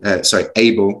able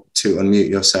to unmute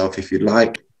yourself if you'd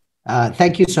like.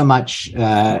 Thank you so much,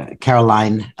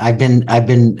 Caroline. I've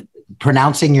been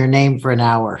pronouncing your name for an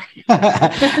hour.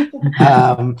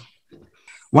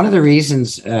 One of the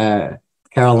reasons,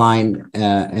 Caroline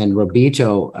and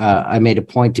Robito, I made a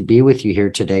point to be with you here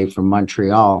today from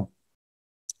Montreal,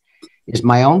 is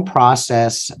my own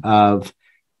process of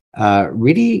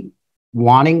really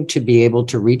wanting to be able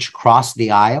to reach across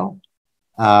the aisle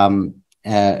to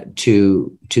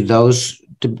those,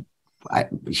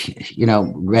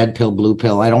 red pill, blue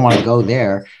pill, I don't want to go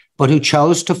there, but who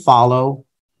chose to follow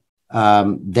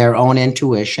their own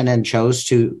intuition and chose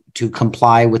to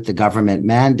comply with the government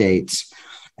mandates.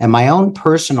 And my own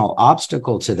personal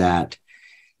obstacle to that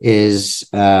is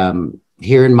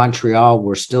here in Montreal,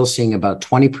 we're still seeing about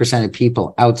 20% of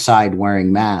people outside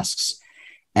wearing masks.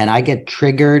 And I get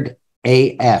triggered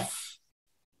AF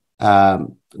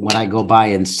when I go by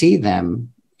and see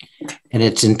them, and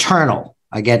it's internal.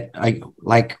 I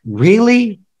like,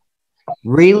 really?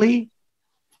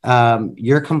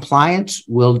 Your compliance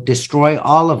will destroy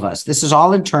all of us. This is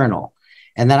all internal.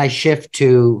 And then I shift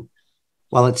to,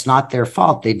 well, it's not their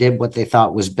fault. They did what they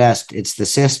thought was best. It's the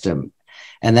system.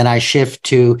 And then I shift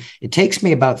to, it takes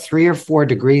me about 3 or 4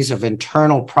 degrees of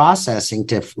internal processing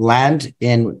to land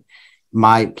in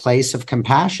my place of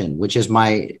compassion, which is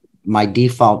my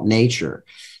default nature.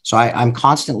 So I'm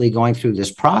constantly going through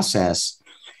this process,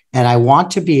 and I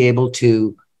want to be able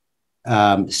to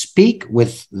speak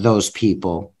with those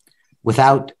people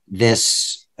without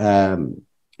this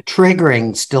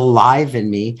triggering still live in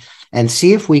me, and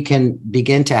see if we can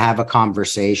begin to have a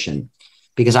conversation,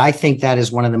 because I think that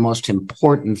is one of the most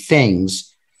important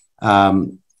things,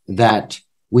 that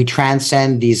we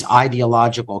transcend these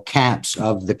ideological camps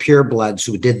of the purebloods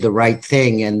who did the right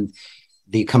thing and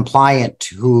the compliant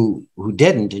who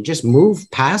didn't, and just move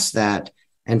past that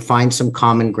and find some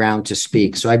common ground to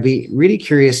speak. So I'd be really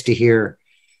curious to hear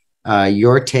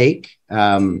your take.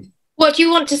 What do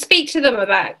you want to speak to them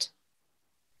about?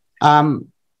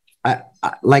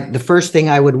 Like the first thing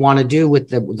I would want to do with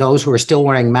those who are still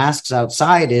wearing masks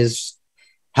outside is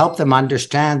help them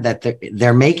understand that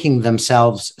they're making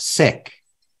themselves sick.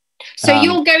 So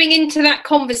you're going into that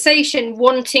conversation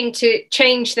wanting to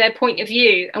change their point of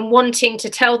view and wanting to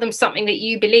tell them something that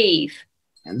you believe.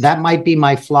 That might be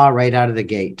my flaw right out of the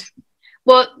gate.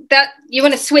 Well, that you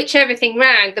want to switch everything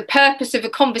round. The purpose of a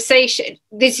conversation,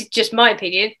 this is just my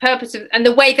opinion, and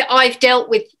the way that I've dealt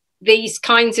with these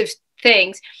kinds of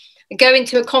things, go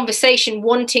into a conversation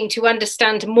wanting to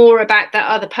understand more about that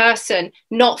other person,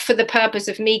 not for the purpose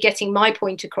of me getting my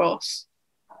point across.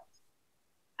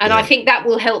 And I think that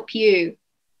will help you.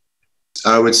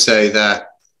 I would say that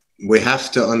we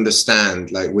have to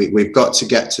understand, like we've got to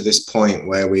get to this point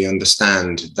where we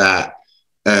understand that,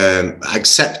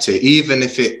 accept it, even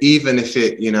if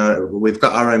it, you know, we've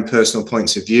got our own personal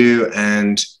points of view,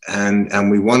 and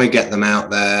we want to get them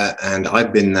out there. And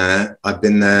I've been there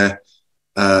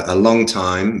a long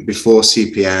time. Before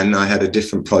CPN, I had a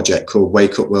different project called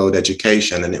Wake Up World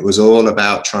Education, and it was all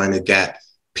about trying to get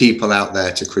people out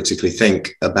there to critically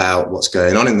think about what's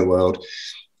going on in the world.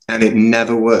 And it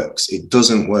never works. It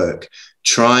doesn't work.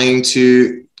 Trying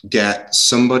to get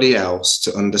somebody else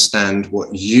to understand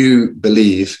what you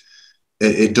believe,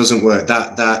 it doesn't work.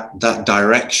 That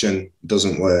direction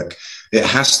doesn't work. It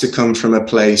has to come from a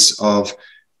place of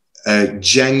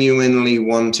genuinely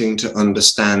wanting to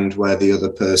understand where the other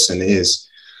person is.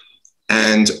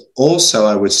 And also,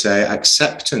 I would say,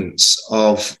 acceptance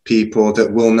of people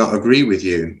that will not agree with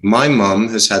you. My mum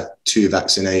has had 2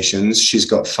 vaccinations. She's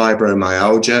got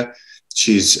fibromyalgia.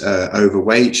 She's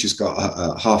overweight. She's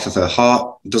got half of her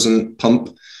heart doesn't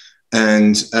pump.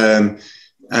 And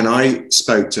I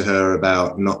spoke to her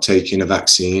about not taking a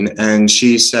vaccine. And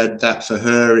she said that for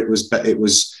her,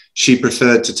 she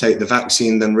preferred to take the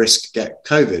vaccine than risk get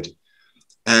COVID.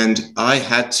 And I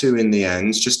had to, in the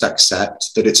end, just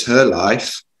accept that it's her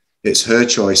life, it's her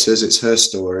choices, it's her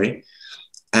story.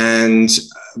 And,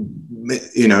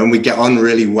 you know, we get on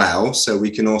really well, so we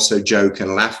can also joke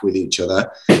and laugh with each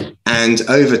other. And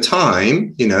over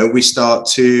time, you know, we start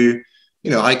to, you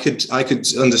know, I could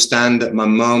understand that my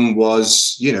mum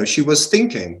was, you know, she was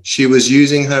thinking, she was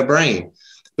using her brain,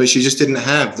 but she just didn't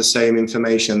have the same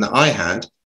information that I had,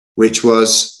 which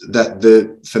was that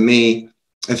for me,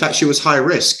 in fact, she was high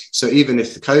risk. So even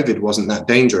if the COVID wasn't that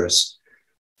dangerous,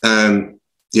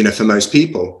 you know, for most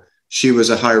people, she was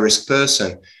a high risk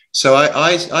person. So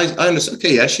I understand,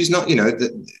 okay, yeah, she's not, you know,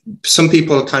 some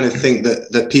people kind of think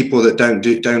that people that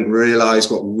don't realize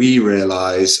what we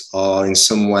realize are in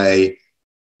some way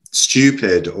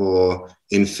stupid or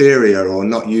inferior or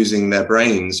not using their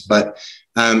brains. But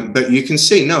you can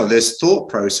see, no, there's thought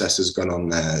processes gone on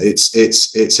there.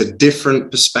 It's a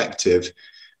different perspective.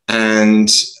 And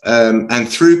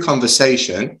through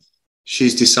conversation,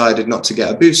 she's decided not to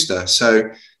get a booster. So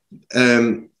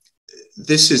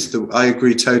I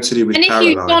agree totally with Caroline. And if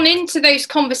you've gone into those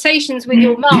conversations with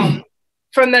your mum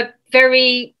from a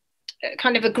very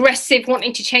kind of aggressive,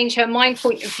 wanting to change her mind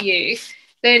point of view,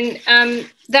 then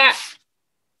that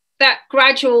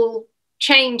gradual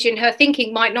change in her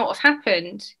thinking might not have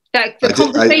happened. That the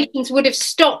conversations would have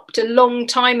stopped a long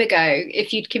time ago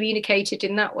if you'd communicated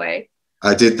in that way.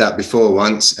 I did that before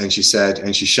once, and she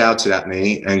shouted at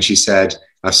me, and she said,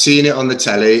 "I've seen it on the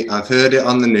telly, I've heard it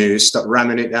on the news, stop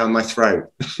ramming it down my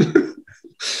throat."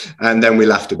 And then we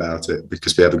laughed about it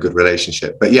because we have a good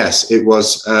relationship. But yes, it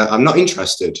was, I'm not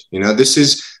interested. You know, this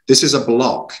is a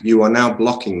block. You are now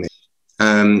blocking me.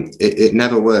 It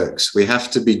never works. We have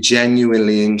to be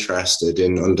genuinely interested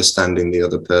in understanding the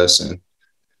other person.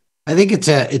 I think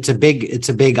it's a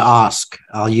big ask.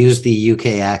 I'll use the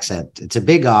UK accent. It's a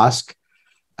big ask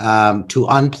to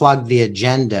unplug the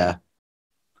agenda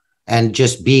and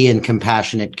just be in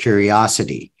compassionate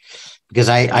curiosity, because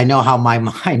I know how my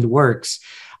mind works.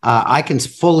 I can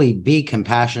fully be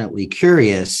compassionately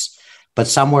curious, but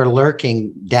somewhere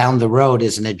lurking down the road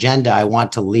is an agenda I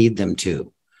want to lead them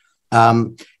to.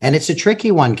 And it's a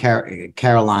tricky one,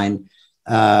 Caroline,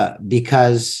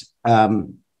 because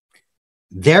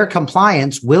their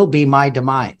compliance will be my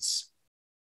demise.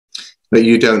 But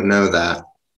you don't know that.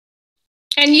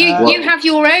 And you have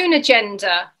your own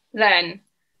agenda then.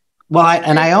 Well,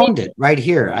 I owned it right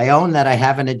here. I own that I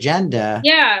have an agenda.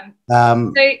 Yeah.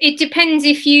 So it depends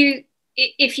if you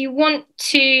want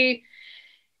to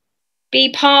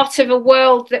be part of a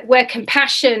world where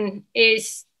compassion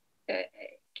is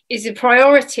a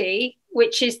priority,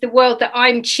 which is the world that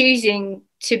I'm choosing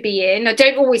to be in. I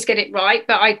don't always get it right,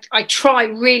 but I try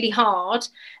really hard.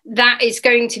 That is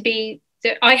going to be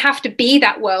that I have to be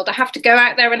that world. I have to go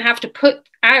out there and have to put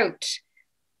out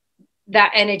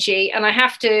that energy, and I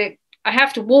have to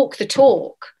walk the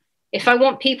talk. If I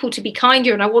want people to be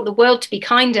kinder and I want the world to be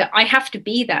kinder, I have to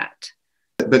be that.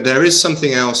 But there is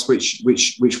something else which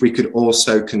we could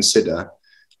also consider,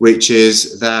 which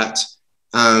is that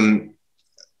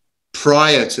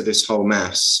prior to this whole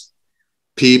mess,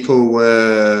 people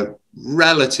were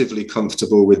relatively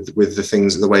comfortable with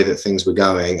the way that things were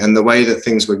going, and the way that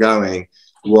things were going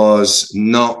was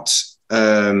not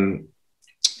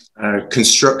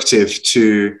constructive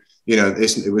to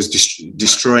it was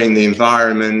destroying the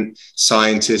environment.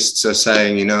 Scientists are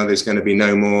saying, there's going to be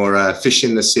no more fish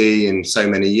in the sea in so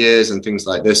many years and things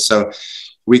like this. So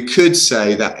we could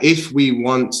say that if we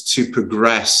want to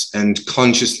progress and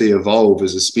consciously evolve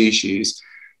as a species,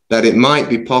 that it might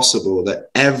be possible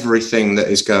that everything that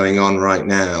is going on right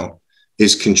now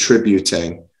is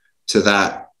contributing to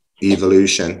that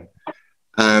evolution.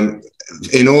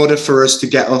 In order for us to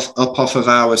get up off of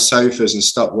our sofas and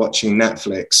stop watching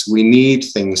Netflix, we need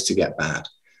things to get bad,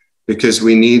 because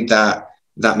we need that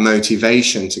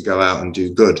motivation to go out and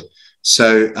do good.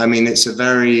 So, I mean, it's a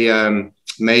very,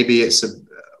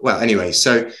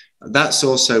 so that's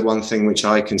also one thing which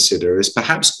I consider is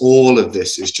perhaps all of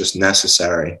this is just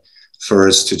necessary for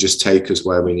us to just take us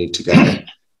where we need to go.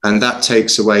 And that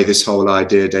takes away this whole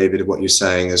idea, David, of what you're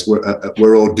saying is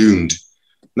we're all doomed.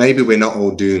 Maybe we're not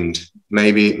all doomed.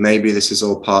 Maybe this is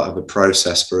all part of a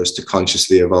process for us to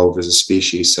consciously evolve as a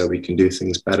species so we can do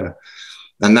things better.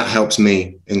 And that helps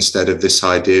me instead of this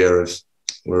idea of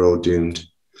we're all doomed.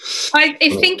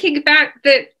 Thinking about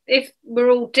that, if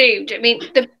we're all doomed, I mean,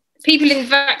 the people in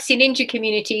vaccine injury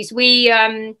communities,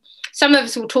 some of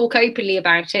us will talk openly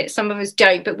about it, some of us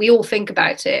don't, but we all think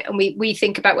about it, and we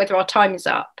think about whether our time is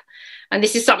up. And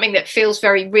this is something that feels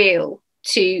very real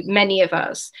to many of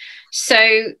us.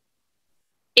 So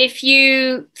if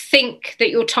you think that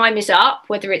your time is up,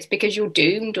 whether it's because you're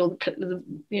doomed or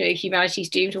humanity's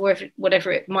doomed or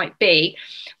whatever it might be,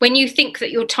 when you think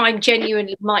that your time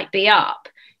genuinely might be up,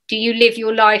 do you live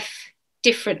your life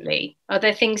differently? Are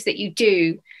there things that you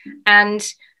do? And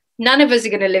none of us are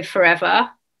going to live forever.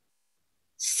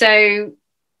 So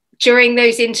during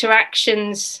those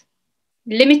interactions,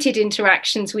 limited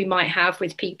interactions we might have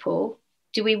with people,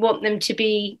 do we want them to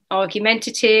be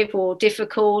argumentative or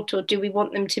difficult, or do we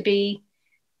want them to be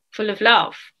full of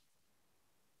love?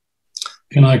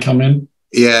 Can I come in?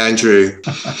 Yeah, Andrew.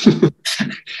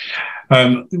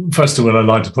 First of all, I'd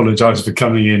like to apologise for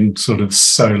coming in sort of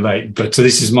so late, but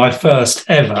this is my first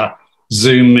ever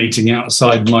Zoom meeting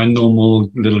outside my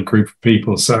normal little group of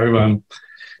people. So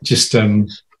just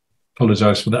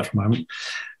apologise for that for a moment.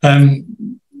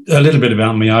 A little bit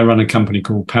about me. I run a company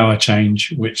called Power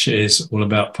Change, which is all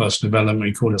about personal development.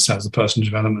 We call ourselves the Personal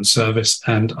Development Service,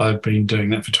 and I've been doing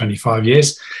that for 25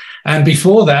 years. And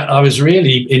before that, I was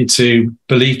really into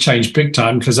belief change big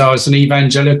time because I was an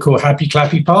evangelical, happy,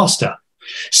 clappy pastor.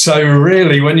 So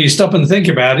really, when you stop and think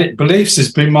about it, beliefs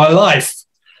has been my life.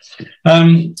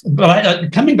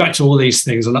 But coming back to all these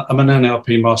things, and I'm an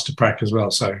NLP master prac as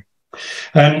well. So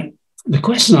the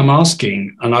question I'm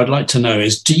asking, and I'd like to know,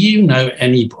 is do you know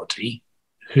anybody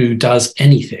who does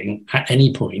anything at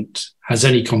any point, has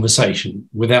any conversation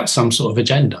without some sort of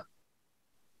agenda?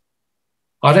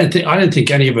 I don't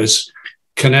think any of us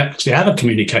can actually have a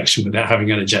communication without having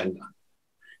an agenda.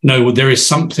 No, there is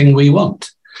something we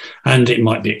want. And it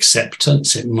might be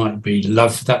acceptance, it might be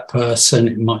love for that person,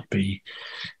 it might be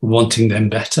wanting them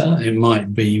better, it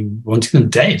might be wanting them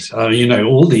dead.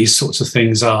 All these sorts of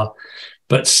things are,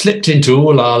 but slipped into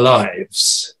all our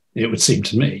lives, it would seem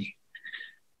to me,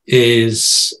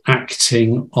 is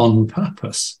acting on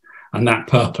purpose. And that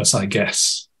purpose, I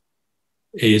guess,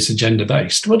 is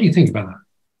agenda-based. What do you think about that?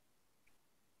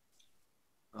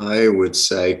 I would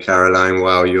say, Caroline,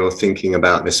 while you're thinking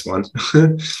about this one,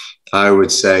 I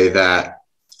would say that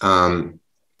you're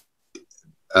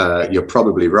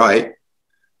probably right.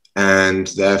 And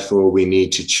therefore, we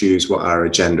need to choose what our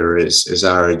agenda is. Is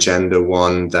our agenda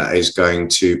one that is going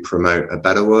to promote a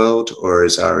better world, or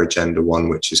is our agenda one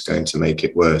which is going to make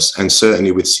it worse? And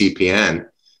certainly with CPN,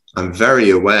 I'm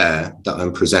very aware that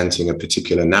I'm presenting a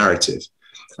particular narrative.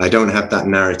 I don't have that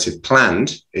narrative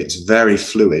planned. It's very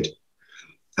fluid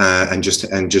and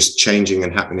just changing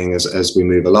and happening as we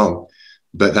move along.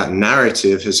 But that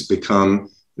narrative has become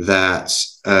that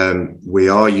we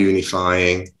are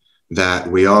unifying, that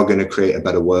we are going to create a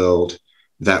better world,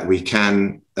 that we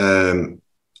can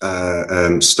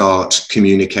start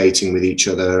communicating with each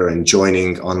other and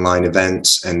joining online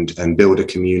events and build a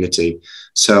community.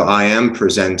 So I am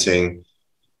presenting,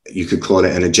 you could call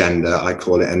it an agenda, I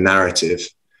call it a narrative.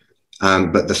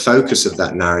 But the focus of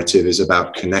that narrative is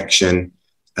about connection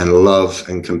and love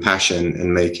and compassion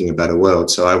and making a better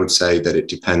world. So I would say that it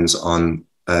depends on,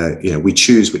 we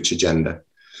choose which agenda.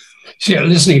 Yeah,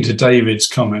 listening to David's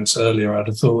comments earlier, I'd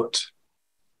have thought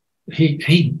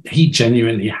he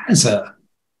genuinely has a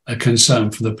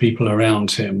concern for the people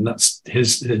around him. That's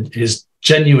his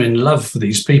genuine love for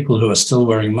these people who are still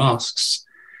wearing masks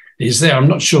is there. I'm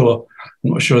not sure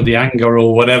the anger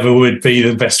or whatever would be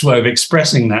the best way of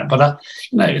expressing that, but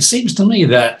it seems to me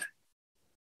that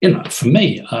for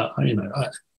me,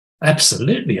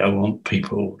 Absolutely. I want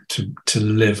people to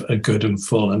live a good and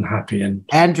full and happy. And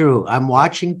Andrew, I'm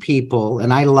watching people,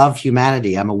 and I love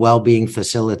humanity. I'm a well-being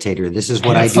facilitator. This is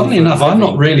what I do. Funnily enough, I'm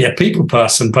not really a people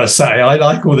person per se. I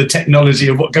like all the technology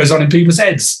of what goes on in people's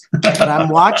heads. But I'm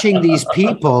watching these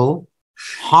people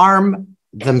harm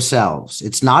themselves.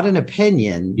 It's not an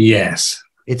opinion. Yes.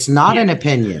 It's not an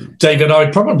opinion. David, I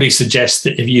would probably suggest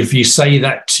that if you say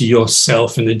that to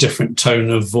yourself in a different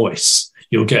tone of voice,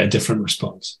 you'll get a different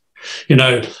response. You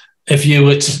know, if you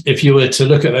were to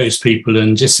look at those people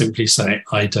and just simply say,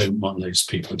 I don't want those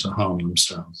people to harm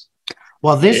themselves.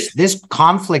 Well, this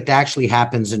conflict actually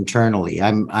happens internally.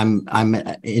 I'm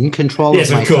in control of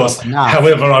myself. Yes, of course. Enough.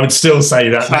 However, I would still say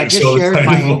that. So I just shared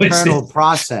my internal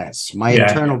process,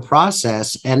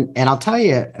 and I'll tell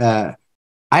you,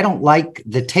 I don't like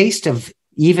the taste of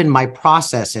even my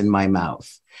process in my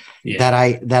mouth.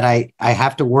 Yeah. That I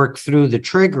have to work through the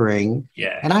triggering.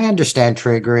 Yeah. And I understand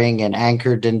triggering and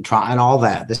anchored and all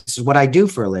that. This is what I do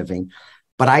for a living,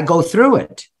 but I go through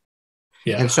it.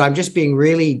 Yeah. And so I'm just being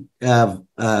really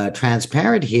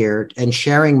transparent here and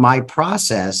sharing my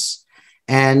process.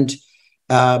 And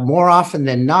more often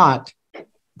than not,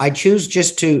 I choose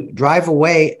just to drive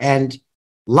away and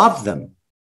love them.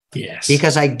 Yes.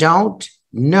 Because I don't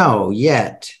know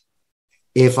yet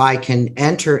if I can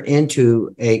enter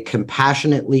into a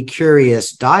compassionately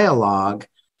curious dialogue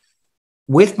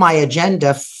with my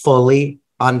agenda fully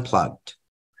unplugged.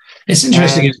 It's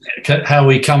interesting, isn't it, how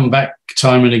we come back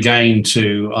time and again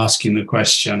to asking the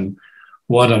question,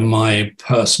 what are my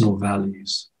personal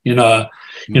values? You know,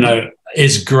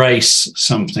 is grace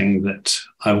something that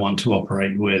I want to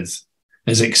operate with?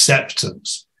 Is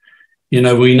acceptance? You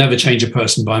know, we never change a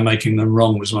person by making them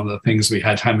wrong was one of the things we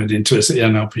had hammered into us at the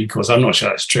NLP course. I'm not sure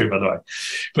that's true, by the way.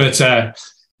 But,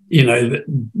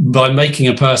 by making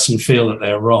a person feel that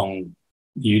they're wrong,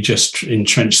 you just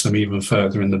entrench them even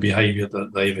further in the behavior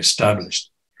that they've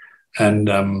established. And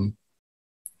sorry,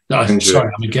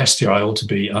 I'm a guest here. I ought to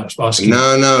be asking.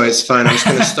 No, it's fine. I'm just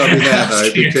going to stop you there,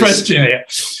 though. Because, question here.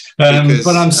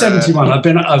 But I'm 71. I've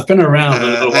been around a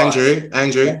little while.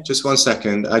 Andrew, just 1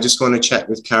 second. I just want to check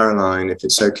with Caroline if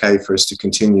it's okay for us to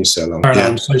continue so long.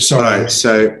 I'm so sorry. All right,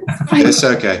 so it's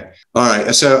okay. All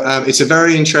right, so it's a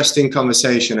very interesting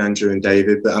conversation, Andrew and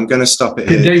David, but I'm going to stop it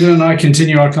here. Can David and I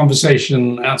continue our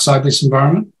conversation outside this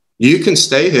environment? You can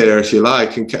stay here if you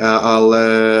like, and I'll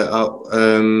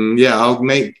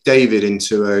make David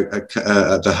into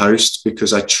the host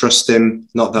because I trust him.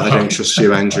 Not that I don't trust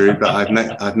you, Andrew, but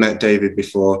I've met David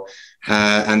before,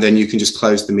 and then you can just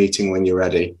close the meeting when you're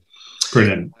ready.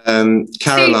 Brilliant.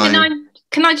 Caroline,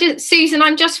 Susan,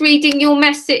 I'm just reading your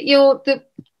message,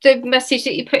 the message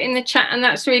that you put in the chat, and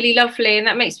that's really lovely, and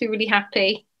that makes me really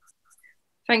happy.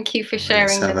 Thank you for sharing.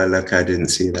 Let's have a look. I didn't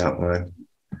see that one.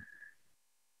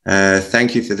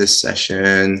 Thank you for this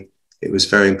session. It was a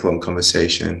very important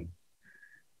conversation.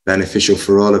 Beneficial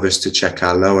for all of us to check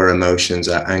our lower emotions,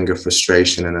 our anger,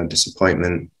 frustration, and our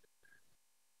disappointment.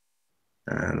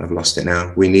 And I've lost it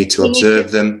now. We need to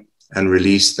observe them and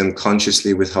release them,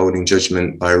 consciously withholding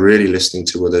judgment by really listening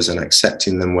to others and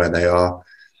accepting them where they are.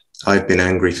 I've been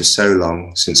angry for so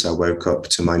long since I woke up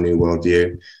to my new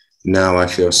worldview. Now I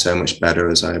feel so much better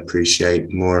as I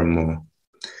appreciate more and more.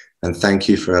 And thank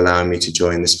you for allowing me to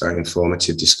join this very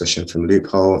informative discussion from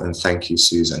Loophole. And thank you,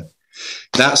 Susan.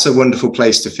 That's a wonderful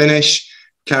place to finish.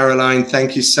 Caroline,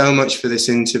 thank you so much for this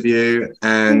interview.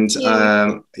 And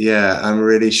I'm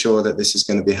really sure that this is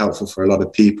going to be helpful for a lot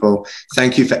of people.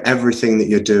 Thank you for everything that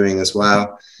you're doing as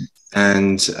well.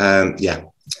 And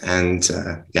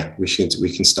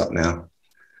we can stop now.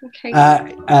 Okay.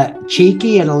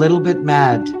 Cheeky and a little bit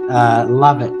mad.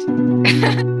 Love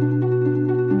it.